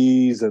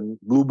strawberries and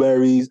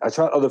blueberries. I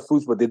tried other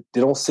fruits, but they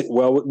don't sit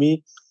well with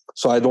me.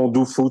 So I don't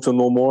do fruits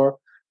no more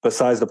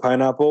besides the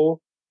pineapple.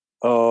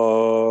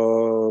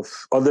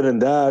 Other than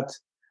that,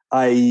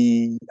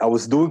 I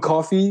was doing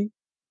coffee,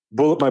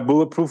 my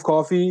bulletproof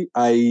coffee.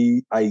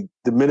 I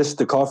diminished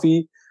the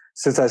coffee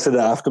since I said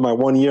that after my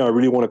 1 year, I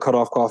really want to cut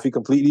off coffee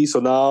completely.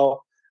 So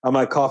now I'm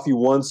at coffee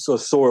once or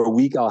so a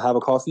week. I'll have a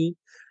coffee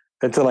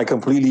until I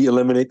completely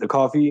eliminate the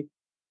coffee.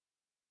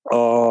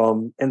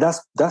 And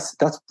that's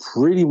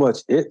pretty much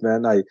it,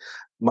 man. I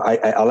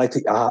like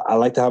to have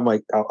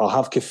I'll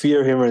have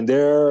kefir here and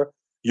there,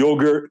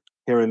 yogurt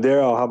here and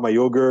there. I'll have my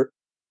yogurt.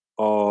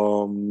 I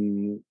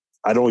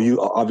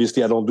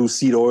don't do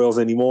seed oils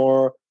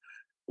anymore.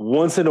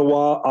 Once in a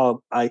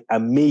while, I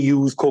may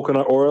use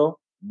coconut oil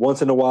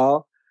once in a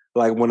while.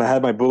 Like when I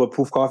had my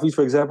bulletproof coffees,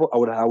 for example,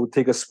 I would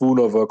take a spoon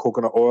of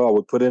coconut oil. I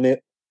would put in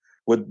it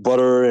with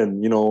butter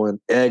and and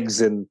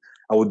eggs, and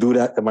I would do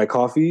that in my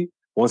coffee.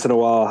 Once in a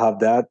while, I'll have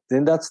that.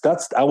 Then that's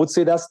I would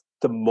say that's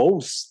the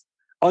most.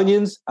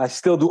 Onions, I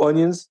still do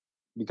onions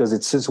because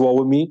it sits well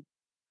with me.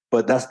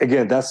 But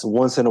that's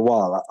once in a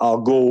while.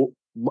 I'll go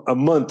a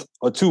month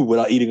or two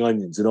without eating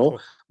onions,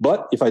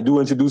 But if I do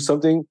introduce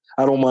something,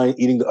 I don't mind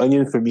eating the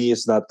onion. For me,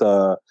 it's not.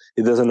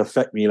 It doesn't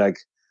affect me like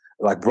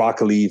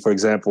broccoli, for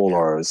example,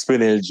 or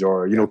spinach,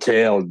 or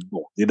kale.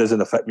 It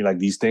doesn't affect me like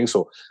these things.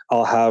 So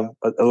I'll have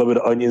a little bit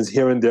of onions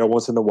here and there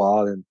once in a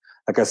while. And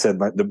like I said,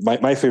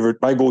 my favorite,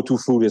 my go-to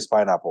food is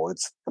pineapple.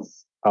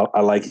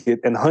 I like it.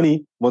 And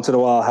honey, once in a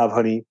while, I'll have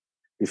honey.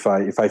 If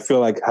I feel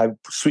like I've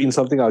sweetened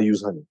something, I'll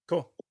use honey.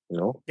 Cool. You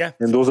know? Yeah.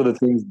 And those are the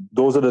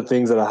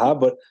things that I have,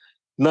 but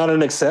not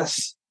in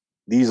excess.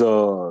 These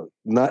are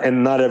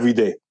not every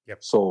day.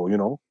 Yep. So, you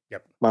know,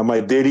 yep. my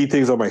daily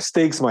things are my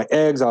steaks, my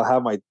eggs. I'll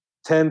have my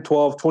 10,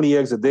 12, 20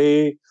 eggs a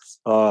day.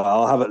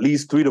 I'll have at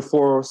least 3 to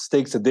 4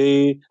 steaks a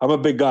day. I'm a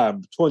big guy.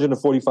 I'm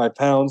 245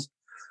 pounds,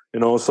 you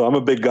know, so I'm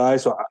a big guy.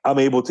 So I'm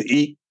able to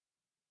eat.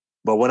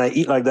 But when I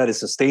eat like that, it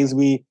sustains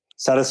me,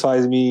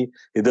 satisfies me.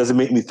 It doesn't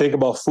make me think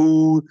about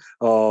food.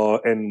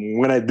 And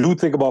when I do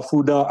think about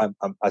food now,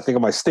 I think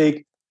of my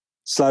steak,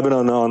 slap it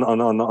on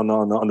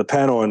the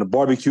pan or on the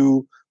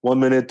barbecue. 1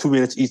 minute, 2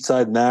 minutes each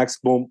side, max,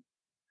 boom.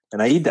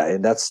 And I eat that.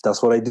 And that's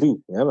what I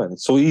do. Yeah, man.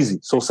 It's so easy,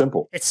 so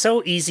simple. It's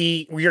so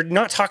easy. We're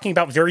not talking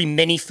about very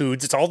many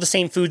foods. It's all the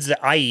same foods that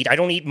I eat. I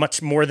don't eat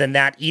much more than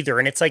that either.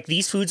 And it's like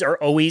these foods are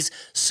always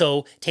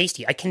so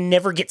tasty. I can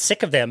never get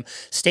sick of them.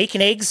 Steak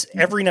and eggs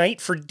every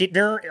night for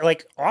dinner,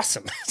 like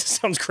awesome.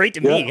 Sounds great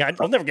to me.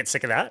 I'll never get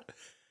sick of that.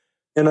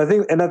 And I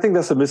think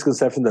that's a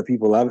misconception that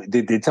people have.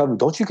 They tell me,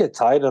 don't you get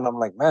tired? And I'm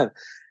like, man,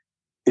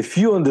 if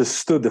you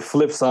understood the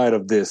flip side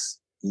of this,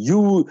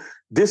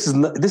 this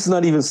is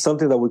not even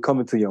something that would come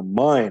into your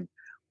mind.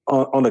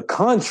 On the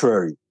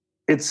contrary,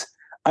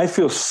 I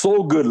feel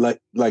so good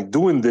like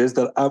doing this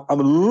that I'm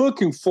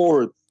looking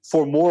forward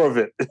for more of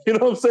it. You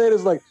know what I'm saying?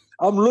 It's like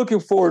I'm looking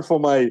forward for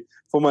my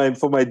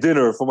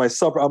dinner, for my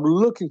supper. I'm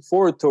looking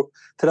forward to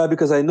that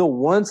because I know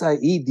once I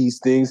eat these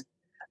things,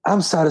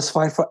 I'm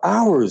satisfied for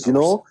hours. You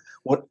know,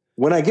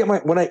 when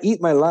I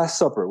eat my last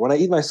supper,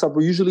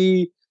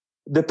 usually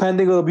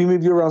depending, it'll be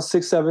maybe around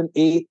 6, 7,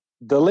 8.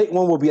 The late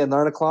one will be at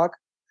 9 o'clock.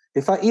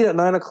 If I eat at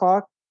 9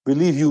 o'clock,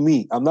 believe you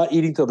me, I'm not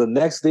eating till the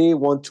next day,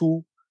 1,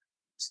 2,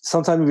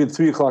 sometimes even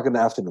 3 o'clock in the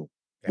afternoon.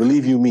 Yeah.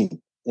 Believe you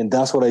me. And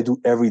that's what I do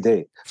every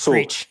day.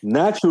 So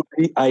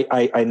naturally,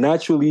 I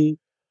naturally,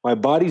 my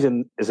body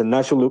is a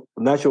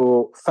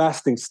natural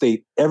fasting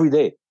state every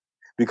day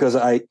because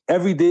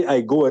every day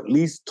I go at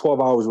least 12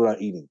 hours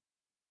without eating.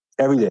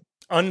 Every day.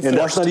 Unforced. And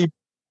that's not even,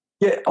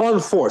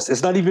 unforced.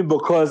 It's not even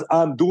because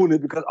I'm doing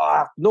it because,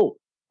 no,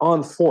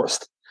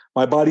 unforced.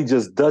 My body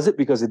just does it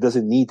because it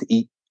doesn't need to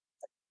eat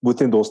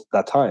within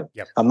that time.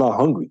 Yep. I'm not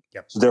hungry.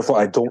 Yep. So therefore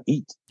I don't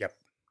eat. Yep.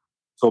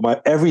 So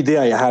every day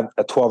I have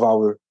a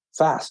 12-hour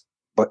fast,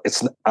 but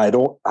I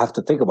don't have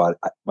to think about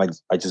it.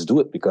 I just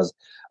do it because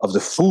of the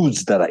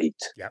foods that I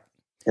eat. Yep.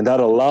 And that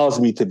allows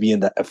me to be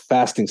in a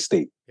fasting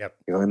state. Yep.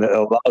 You know, and it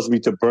allows me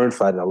to burn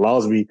fat. It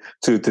allows me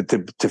to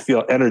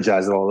feel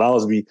energized. It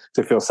allows me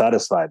to feel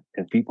satisfied.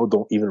 And people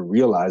don't even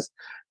realize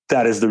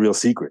that is the real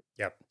secret.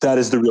 Yep. That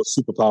is the real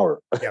superpower.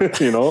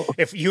 Yep. You know,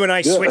 if you and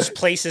I switched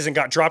places and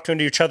got dropped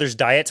into each other's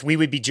diets, we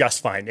would be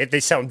just fine. They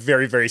sound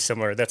very, very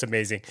similar. That's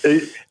amazing.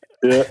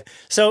 Yeah.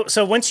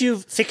 So once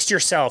you've fixed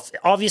yourself,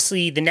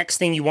 obviously the next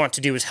thing you want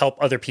to do is help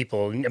other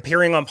people. And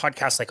appearing on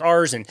podcasts like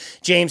ours and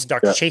James and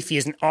Dr. Chafee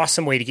is an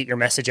awesome way to get your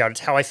message out.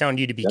 It's how I found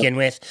you to begin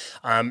with.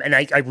 And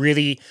I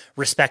really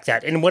respect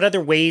that. And what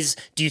other ways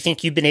do you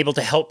think you've been able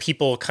to help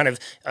people kind of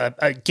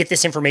get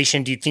this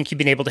information? Do you think you've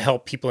been able to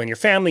help people in your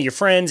family, your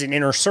friends, and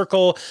inner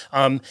circle?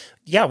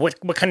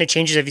 What kind of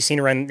changes have you seen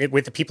around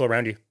with the people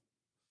around you?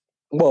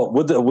 Well,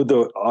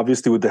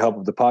 obviously with the help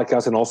of the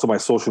podcast and also my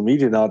social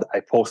media now,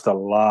 I post a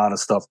lot of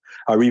stuff.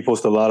 I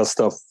repost a lot of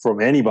stuff from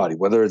anybody,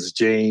 whether it's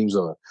James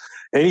or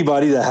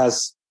anybody that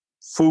has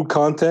food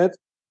content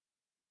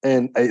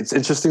and it's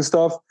interesting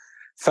stuff,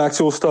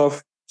 factual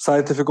stuff,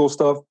 scientific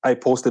stuff. I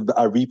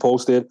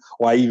repost it,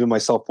 or I even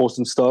myself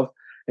posting stuff.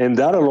 And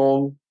that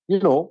alone, you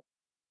know,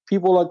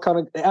 people are kind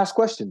of ask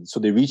questions. So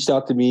they reached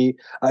out to me,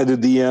 either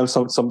DM,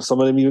 some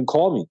of them even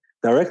call me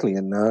directly,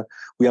 and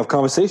we have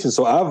conversations.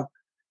 So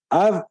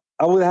I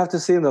would have to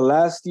say in the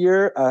last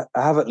year, I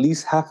have at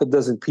least half a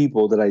dozen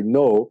people that I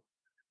know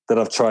that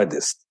have tried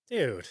this.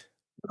 Dude.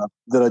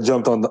 That I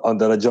jumped on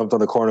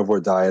the carnivore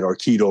diet or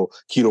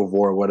ketovore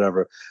or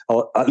whatever.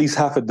 At least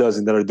half a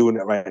dozen that are doing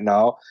it right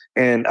now.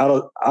 And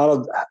out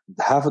of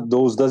half of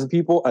those dozen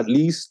people, at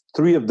least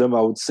 3 of them,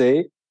 I would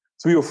say,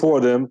 3 or 4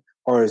 of them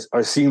are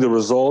seeing the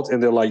results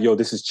and they're like, yo,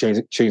 this has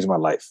changed my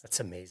life. That's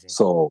amazing.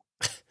 So,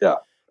 yeah.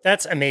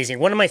 That's amazing.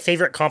 One of my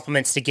favorite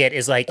compliments to get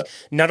is like,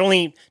 not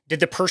only did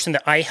the person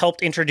that I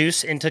helped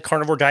introduce into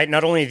carnivore diet,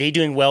 not only are they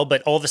doing well,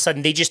 but all of a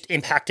sudden they just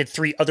impacted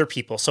 3 other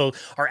people. So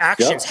our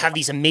actions have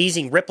these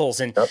amazing ripples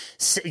and,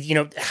 you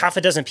know, half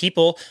a dozen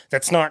people,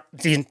 that's not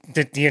the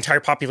entire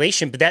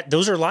population, but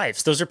those are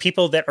lives. Those are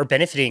people that are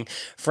benefiting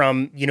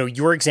from, you know,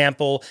 your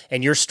example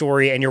and your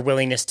story and your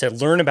willingness to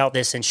learn about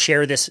this and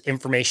share this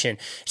information.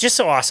 It's just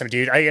so awesome,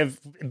 dude. I have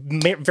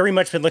very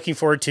much been looking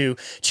forward to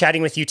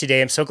chatting with you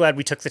today. I'm so glad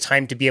we took the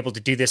time to be able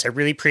to do this. I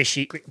really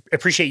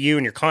appreciate you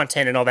and your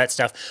content and all that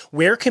stuff.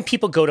 Where can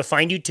people go to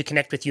find you, to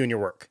connect with you and your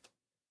work?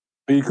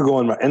 You could go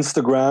on my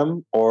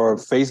Instagram or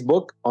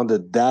Facebook on the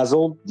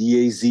Dazl,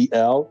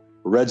 Dazl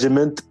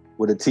regiment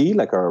with a T,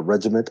 like our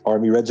regiment,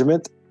 Army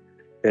regiment,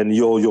 and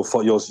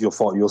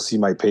you'll see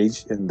my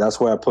page, and that's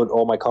where I put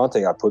all my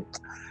content. I put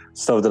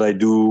stuff that I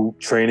do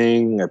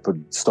training. I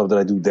put stuff that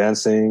I do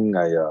dancing.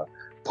 I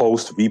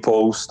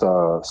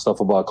repost stuff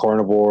about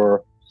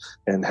carnivore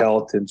and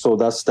health, and so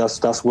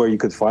that's where you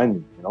could find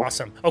me.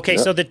 Awesome. Okay,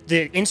 so the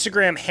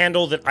Instagram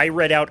handle that I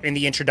read out in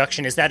the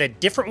introduction, is that a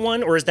different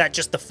one, or is that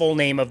just the full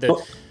name of the?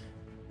 No,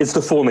 it's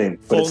the full name,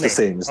 but it's the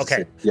same. It's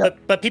okay, the same. Yeah.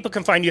 But people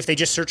can find you if they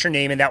just search your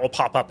name, and that will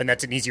pop up, and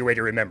that's an easier way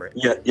to remember it.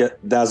 Yeah,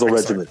 Dazl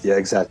Regiment. Yeah,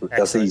 exactly. Excellent.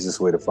 That's the easiest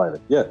way to find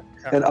it. Yeah,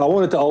 and I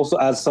wanted to also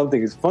add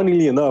something. It's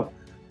funnily enough,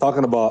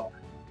 talking about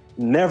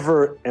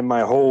never in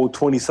my whole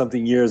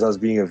 20-something years as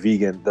being a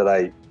vegan that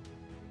I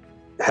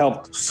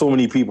helped so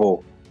many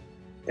people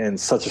in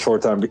such a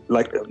short time.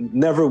 Like,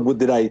 never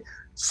did I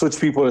switch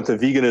people into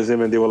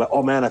veganism and they were like,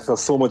 "Oh man, I feel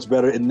so much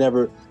better." It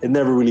never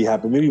really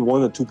happened. Maybe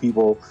 1 or 2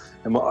 people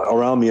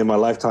around me in my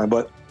lifetime.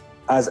 But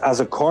as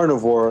a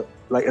carnivore,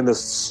 like in the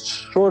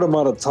short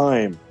amount of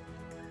time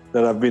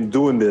that I've been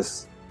doing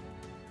this,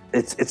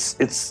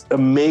 it's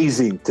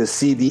amazing to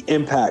see the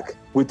impact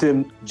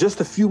within just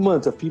a few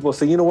months of people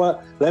saying, "You know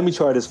what? Let me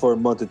try this for a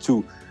month or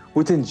 2."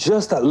 Within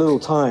just that little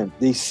time,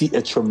 they see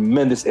a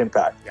tremendous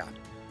impact. Yeah.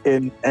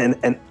 And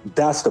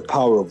that's the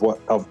power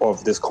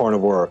of this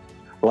carnivore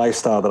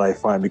lifestyle that I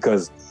find,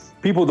 because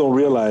people don't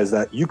realize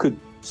that you could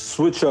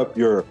switch up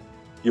your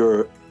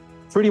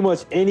pretty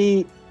much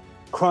any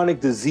chronic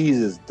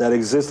diseases that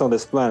exist on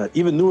this planet,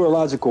 even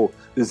neurological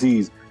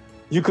disease.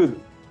 You could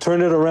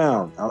turn it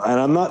around. And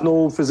I'm not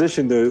no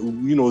physician that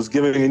is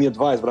giving any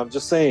advice, but I'm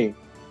just saying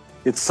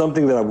it's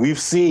something that we've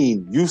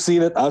seen. You've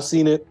seen it. I've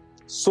seen it.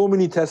 So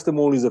many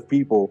testimonies of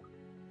people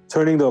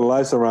turning their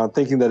lives around,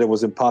 thinking that it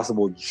was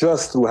impossible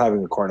just through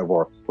having a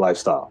carnivore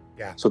lifestyle.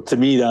 Yeah. So to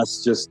me, that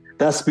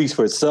speaks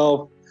for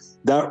itself.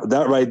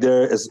 That right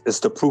there is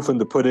the proof in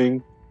the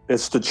pudding.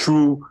 It's the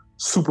true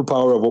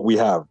superpower of what we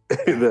have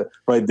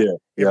right there.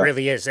 It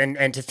really is.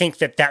 And to think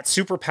that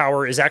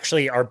superpower is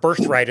actually our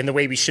birthright and the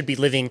way we should be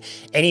living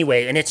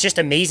anyway. And it's just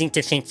amazing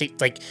to think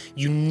that, like,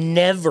 you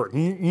never,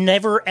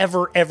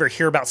 ever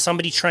hear about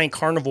somebody trying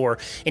carnivore.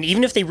 And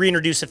even if they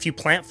reintroduce a few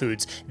plant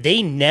foods,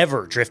 they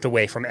never drift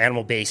away from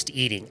animal-based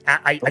eating.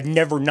 I've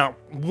never, not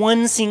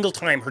one single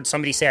time, heard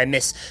somebody say I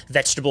miss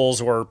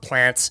vegetables or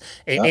plants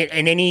in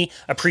any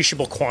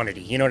appreciable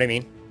quantity. You know what I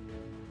mean?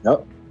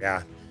 Yep.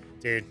 Yeah.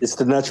 Dude. It's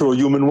the natural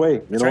human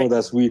way. Right.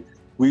 That's we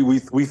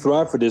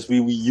thrive for this. We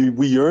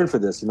yearn for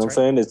this. You know what I'm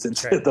saying? It's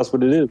right. That's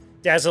what it is.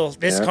 Dazl,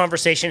 this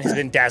conversation has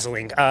been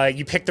dazzling.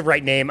 You picked the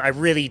right name. I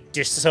really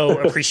just so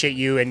appreciate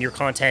you and your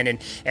content,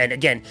 and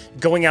again,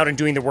 going out and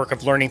doing the work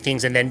of learning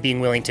things and then being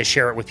willing to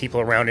share it with people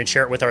around and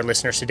share it with our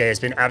listeners today has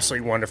been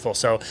absolutely wonderful.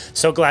 So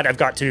glad I've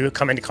got to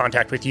come into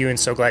contact with you, and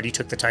so glad you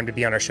took the time to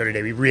be on our show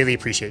today. We really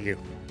appreciate you.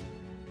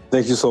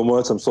 Thank you so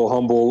much. I'm so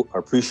humble. I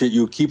appreciate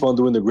you. Keep on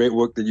doing the great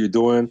work that you're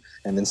doing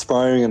and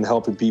inspiring and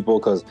helping people,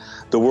 because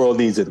the world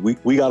needs it.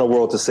 We got a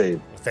world to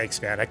save. Thanks,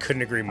 man. I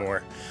couldn't agree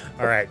more.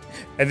 All right.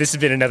 And this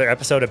has been another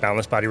episode of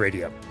Boundless Body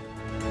Radio.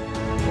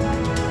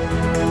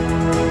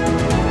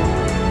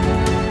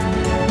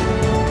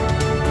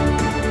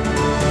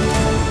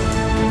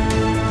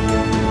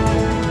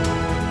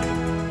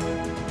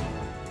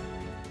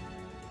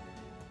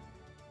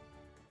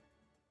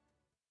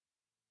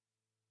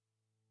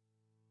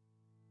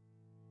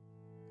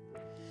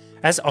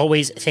 As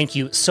always, thank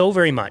you so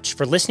very much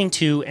for listening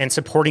to and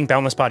supporting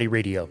Boundless Body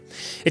Radio.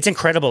 It's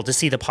incredible to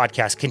see the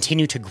podcast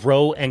continue to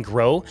grow and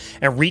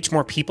reach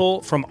more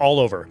people from all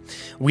over.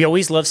 We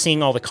always love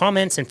seeing all the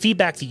comments and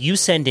feedback that you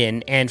send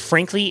in, and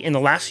frankly, in the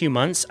last few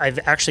months, I've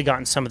actually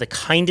gotten some of the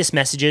kindest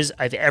messages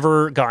I've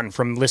ever gotten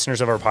from listeners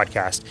of our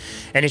podcast,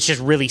 and it's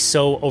just really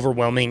so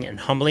overwhelming and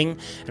humbling,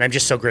 and I'm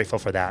just so grateful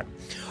for that.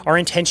 Our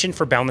intention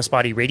for Boundless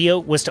Body Radio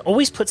was to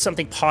always put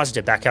something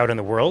positive back out in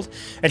the world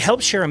and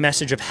help share a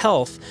message of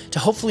health to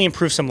hopefully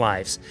improve some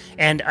lives.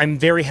 And I'm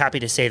very happy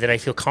to say that I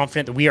feel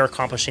confident that we are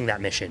accomplishing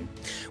that mission.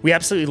 We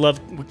absolutely love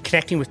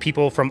connecting with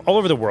people from all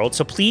over the world,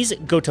 so please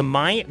go to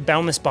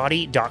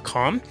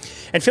myboundlessbody.com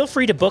and feel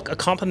free to book a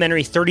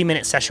complimentary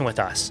 30-minute session with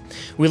us.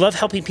 We love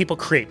helping people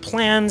create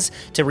plans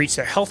to reach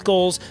their health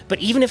goals, but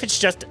even if it's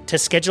just to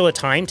schedule a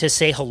time to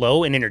say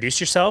hello and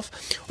introduce yourself,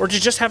 or to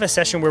just have a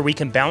session where we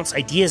can bounce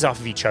ideas off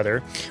of each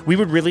other, we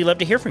would really love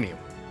to hear from you.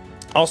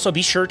 Also,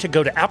 be sure to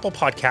go to Apple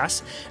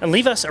Podcasts and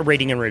leave us a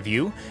rating and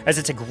review, as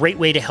it's a great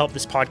way to help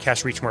this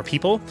podcast reach more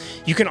people.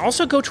 You can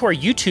also go to our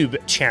YouTube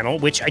channel,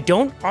 which I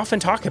don't often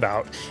talk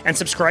about, and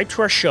subscribe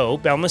to our show,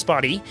 Boundless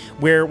Body,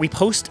 where we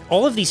post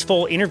all of these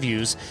full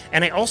interviews,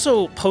 and I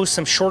also post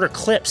some shorter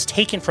clips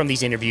taken from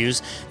these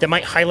interviews that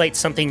might highlight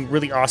something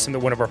really awesome that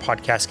one of our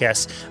podcast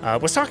guests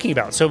was talking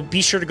about. So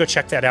be sure to go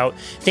check that out.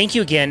 Thank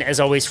you again, as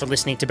always, for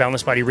listening to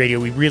Boundless Body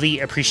Radio. We really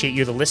appreciate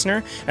you, the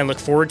listener, and look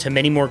forward to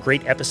many more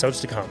great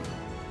episodes to come.